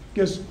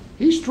 Because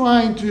he's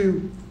trying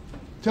to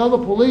tell the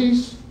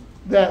police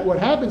that what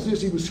happens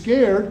is he was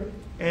scared,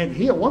 and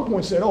he at one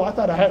point said, oh, I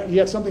thought he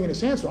had something in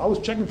his hand, so I was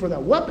checking for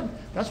that weapon.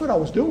 That's what I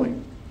was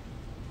doing.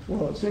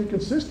 Well, it's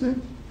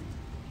inconsistent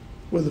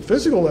with the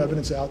physical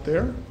evidence out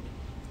there.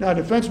 Now,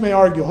 defense may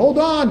argue, hold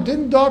on,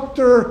 didn't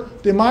Dr.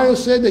 DeMaio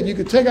say that you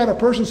could take out a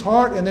person's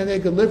heart and then they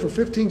could live for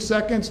 15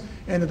 seconds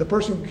and that the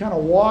person could kind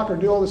of walk or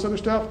do all this other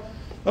stuff?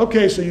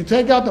 Okay, so you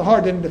take out the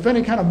heart, then the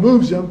defendant kind of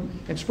moves him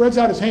and spreads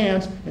out his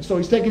hands, and so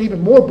he's taking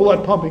even more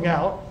blood pumping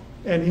out,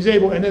 and he's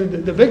able, and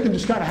then the victim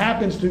just kind of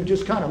happens to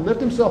just kind of lift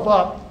himself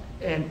up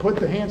and put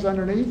the hands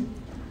underneath?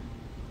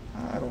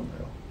 I don't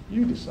know.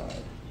 You decide.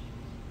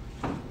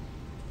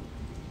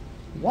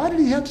 Why did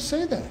he have to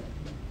say that?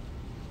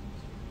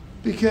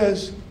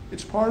 Because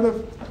it's part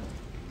of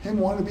him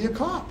wanting to be a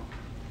cop.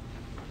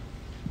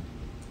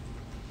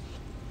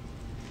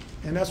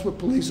 And that's what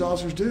police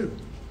officers do.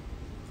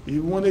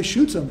 Even when they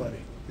shoot somebody,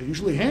 they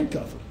usually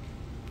handcuff them.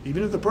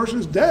 Even if the person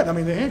is dead, I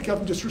mean, they handcuff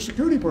them just for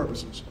security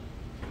purposes.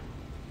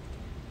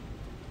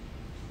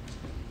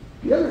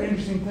 The other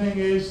interesting thing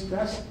is,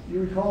 you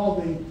recall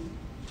the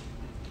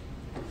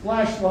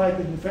flashlight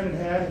the defendant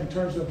had in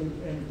terms of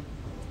in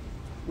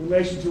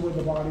relation to where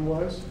the body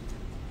was.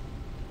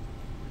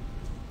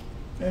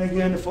 And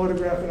again, the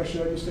photograph that I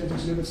showed you, State's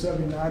Exhibit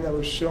 79, that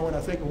was showing, I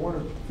think, one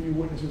or a few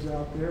witnesses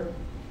out there.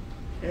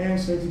 And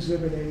State's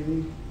Exhibit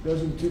 80.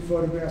 Those are the two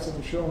photographs that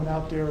were showing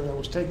out there that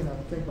was taken, I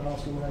think, by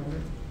Officer Wagner.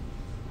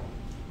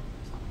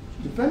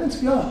 Defendant's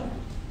gun.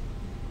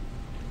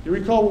 Do you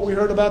recall what we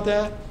heard about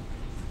that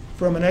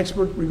from an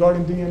expert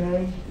regarding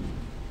DNA?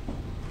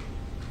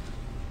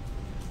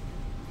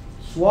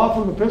 Swab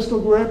from the pistol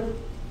grip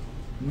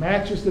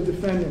matches the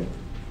defendant.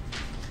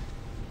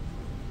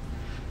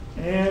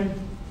 And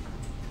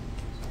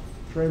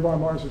Trayvon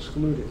Martin is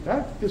excluded.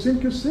 That is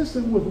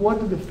inconsistent with what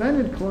the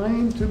defendant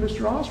claimed to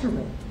Mr.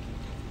 Osterman.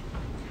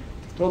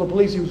 He told the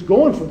police he was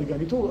going for the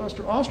gun. He told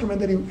Mr. Osterman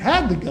that he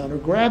had the gun or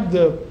grabbed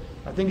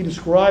I think he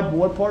described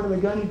what part of the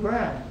gun he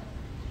grabbed.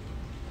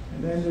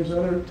 And then there's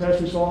other test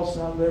results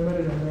not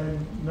limited, and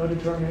then no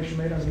determination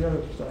made on the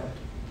other side.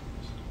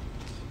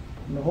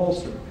 In the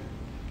holster.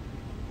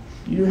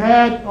 You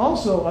had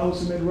also, I would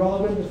submit,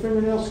 relevant the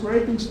fingernail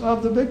scrapings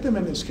of the victim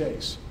in this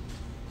case.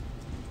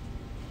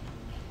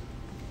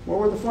 What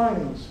were the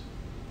findings?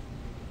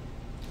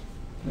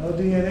 No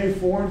DNA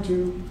foreign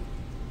to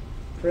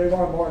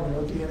Trayvon Martin,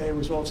 no DNA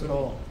results at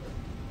all.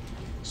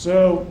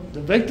 So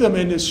the victim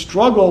in this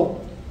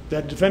struggle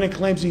that defendant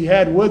claims he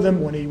had with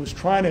him when he was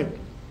trying to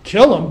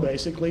kill him,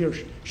 basically, or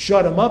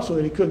shut him up so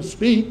that he couldn't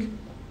speak,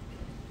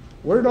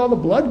 where did all the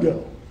blood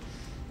go?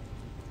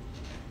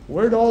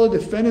 Where did all the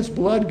defendant's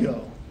blood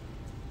go?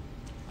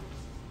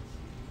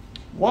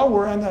 while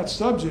we're on that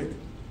subject,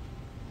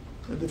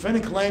 the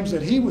defendant claims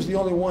that he was the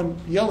only one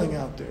yelling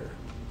out there.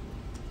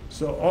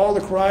 So all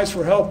the cries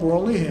for help were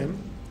only him.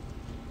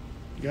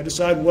 You got to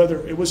decide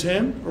whether it was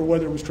him or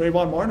whether it was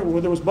Trayvon Martin or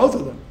whether it was both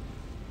of them.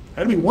 It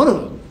had to be one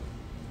of them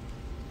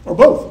or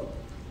both.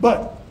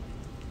 But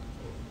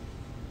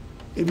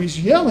if he's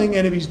yelling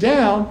and if he's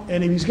down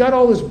and if he's got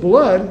all this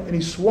blood and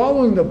he's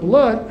swallowing the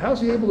blood,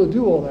 how's he able to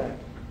do all that?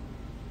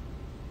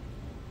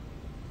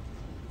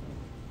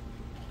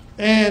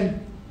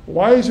 And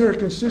why is there a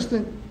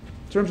consistent,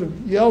 in terms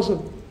of yells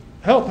of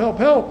help, help,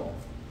 help?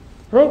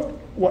 Help?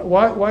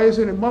 Why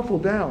isn't it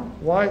muffled down?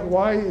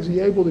 Why is he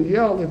able to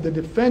yell if the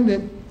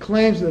defendant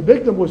claims the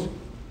victim was,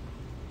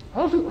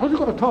 how's he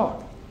going to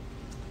talk?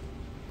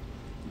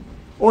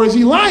 Or is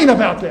he lying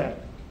about that?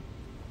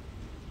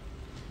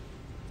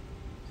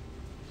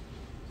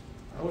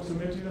 I would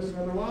submit to you that's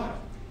another lie.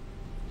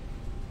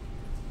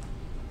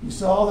 You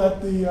saw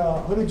that the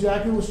hooded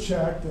jacket was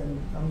checked,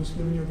 and I'm just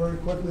giving you very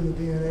quickly the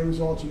DNA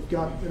results. You've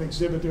got an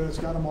exhibit there that's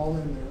got them all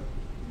in there.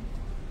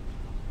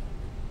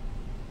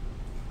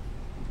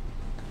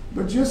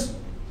 But just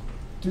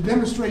to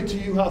demonstrate to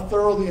you how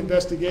thorough the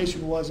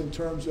investigation was in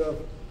terms of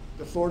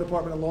the Florida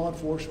Department of Law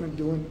Enforcement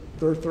doing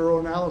their thorough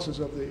analysis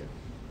of the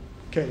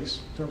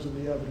case in terms of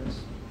the evidence.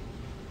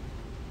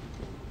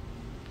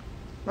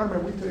 Remember,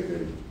 we take a,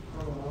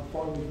 I don't know how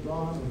far we've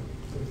gone.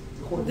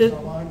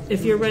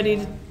 If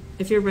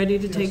you're ready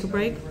to take a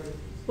break,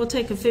 we'll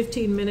take a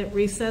 15-minute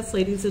recess.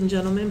 Ladies and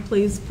gentlemen,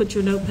 please put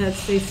your notepads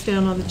face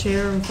down on the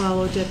chair and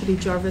follow Deputy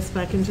Jarvis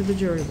back into the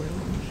jury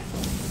room.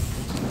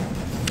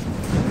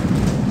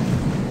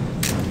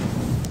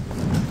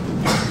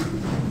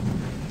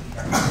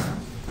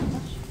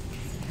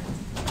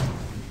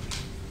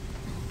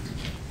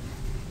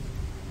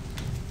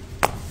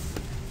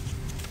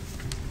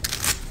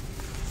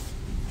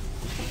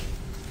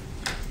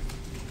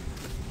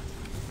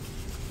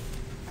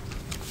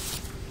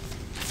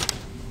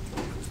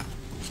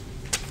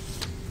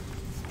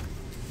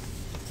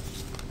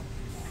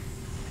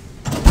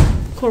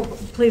 Court,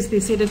 please be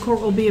seated. Court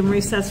will be in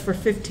recess for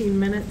 15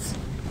 minutes.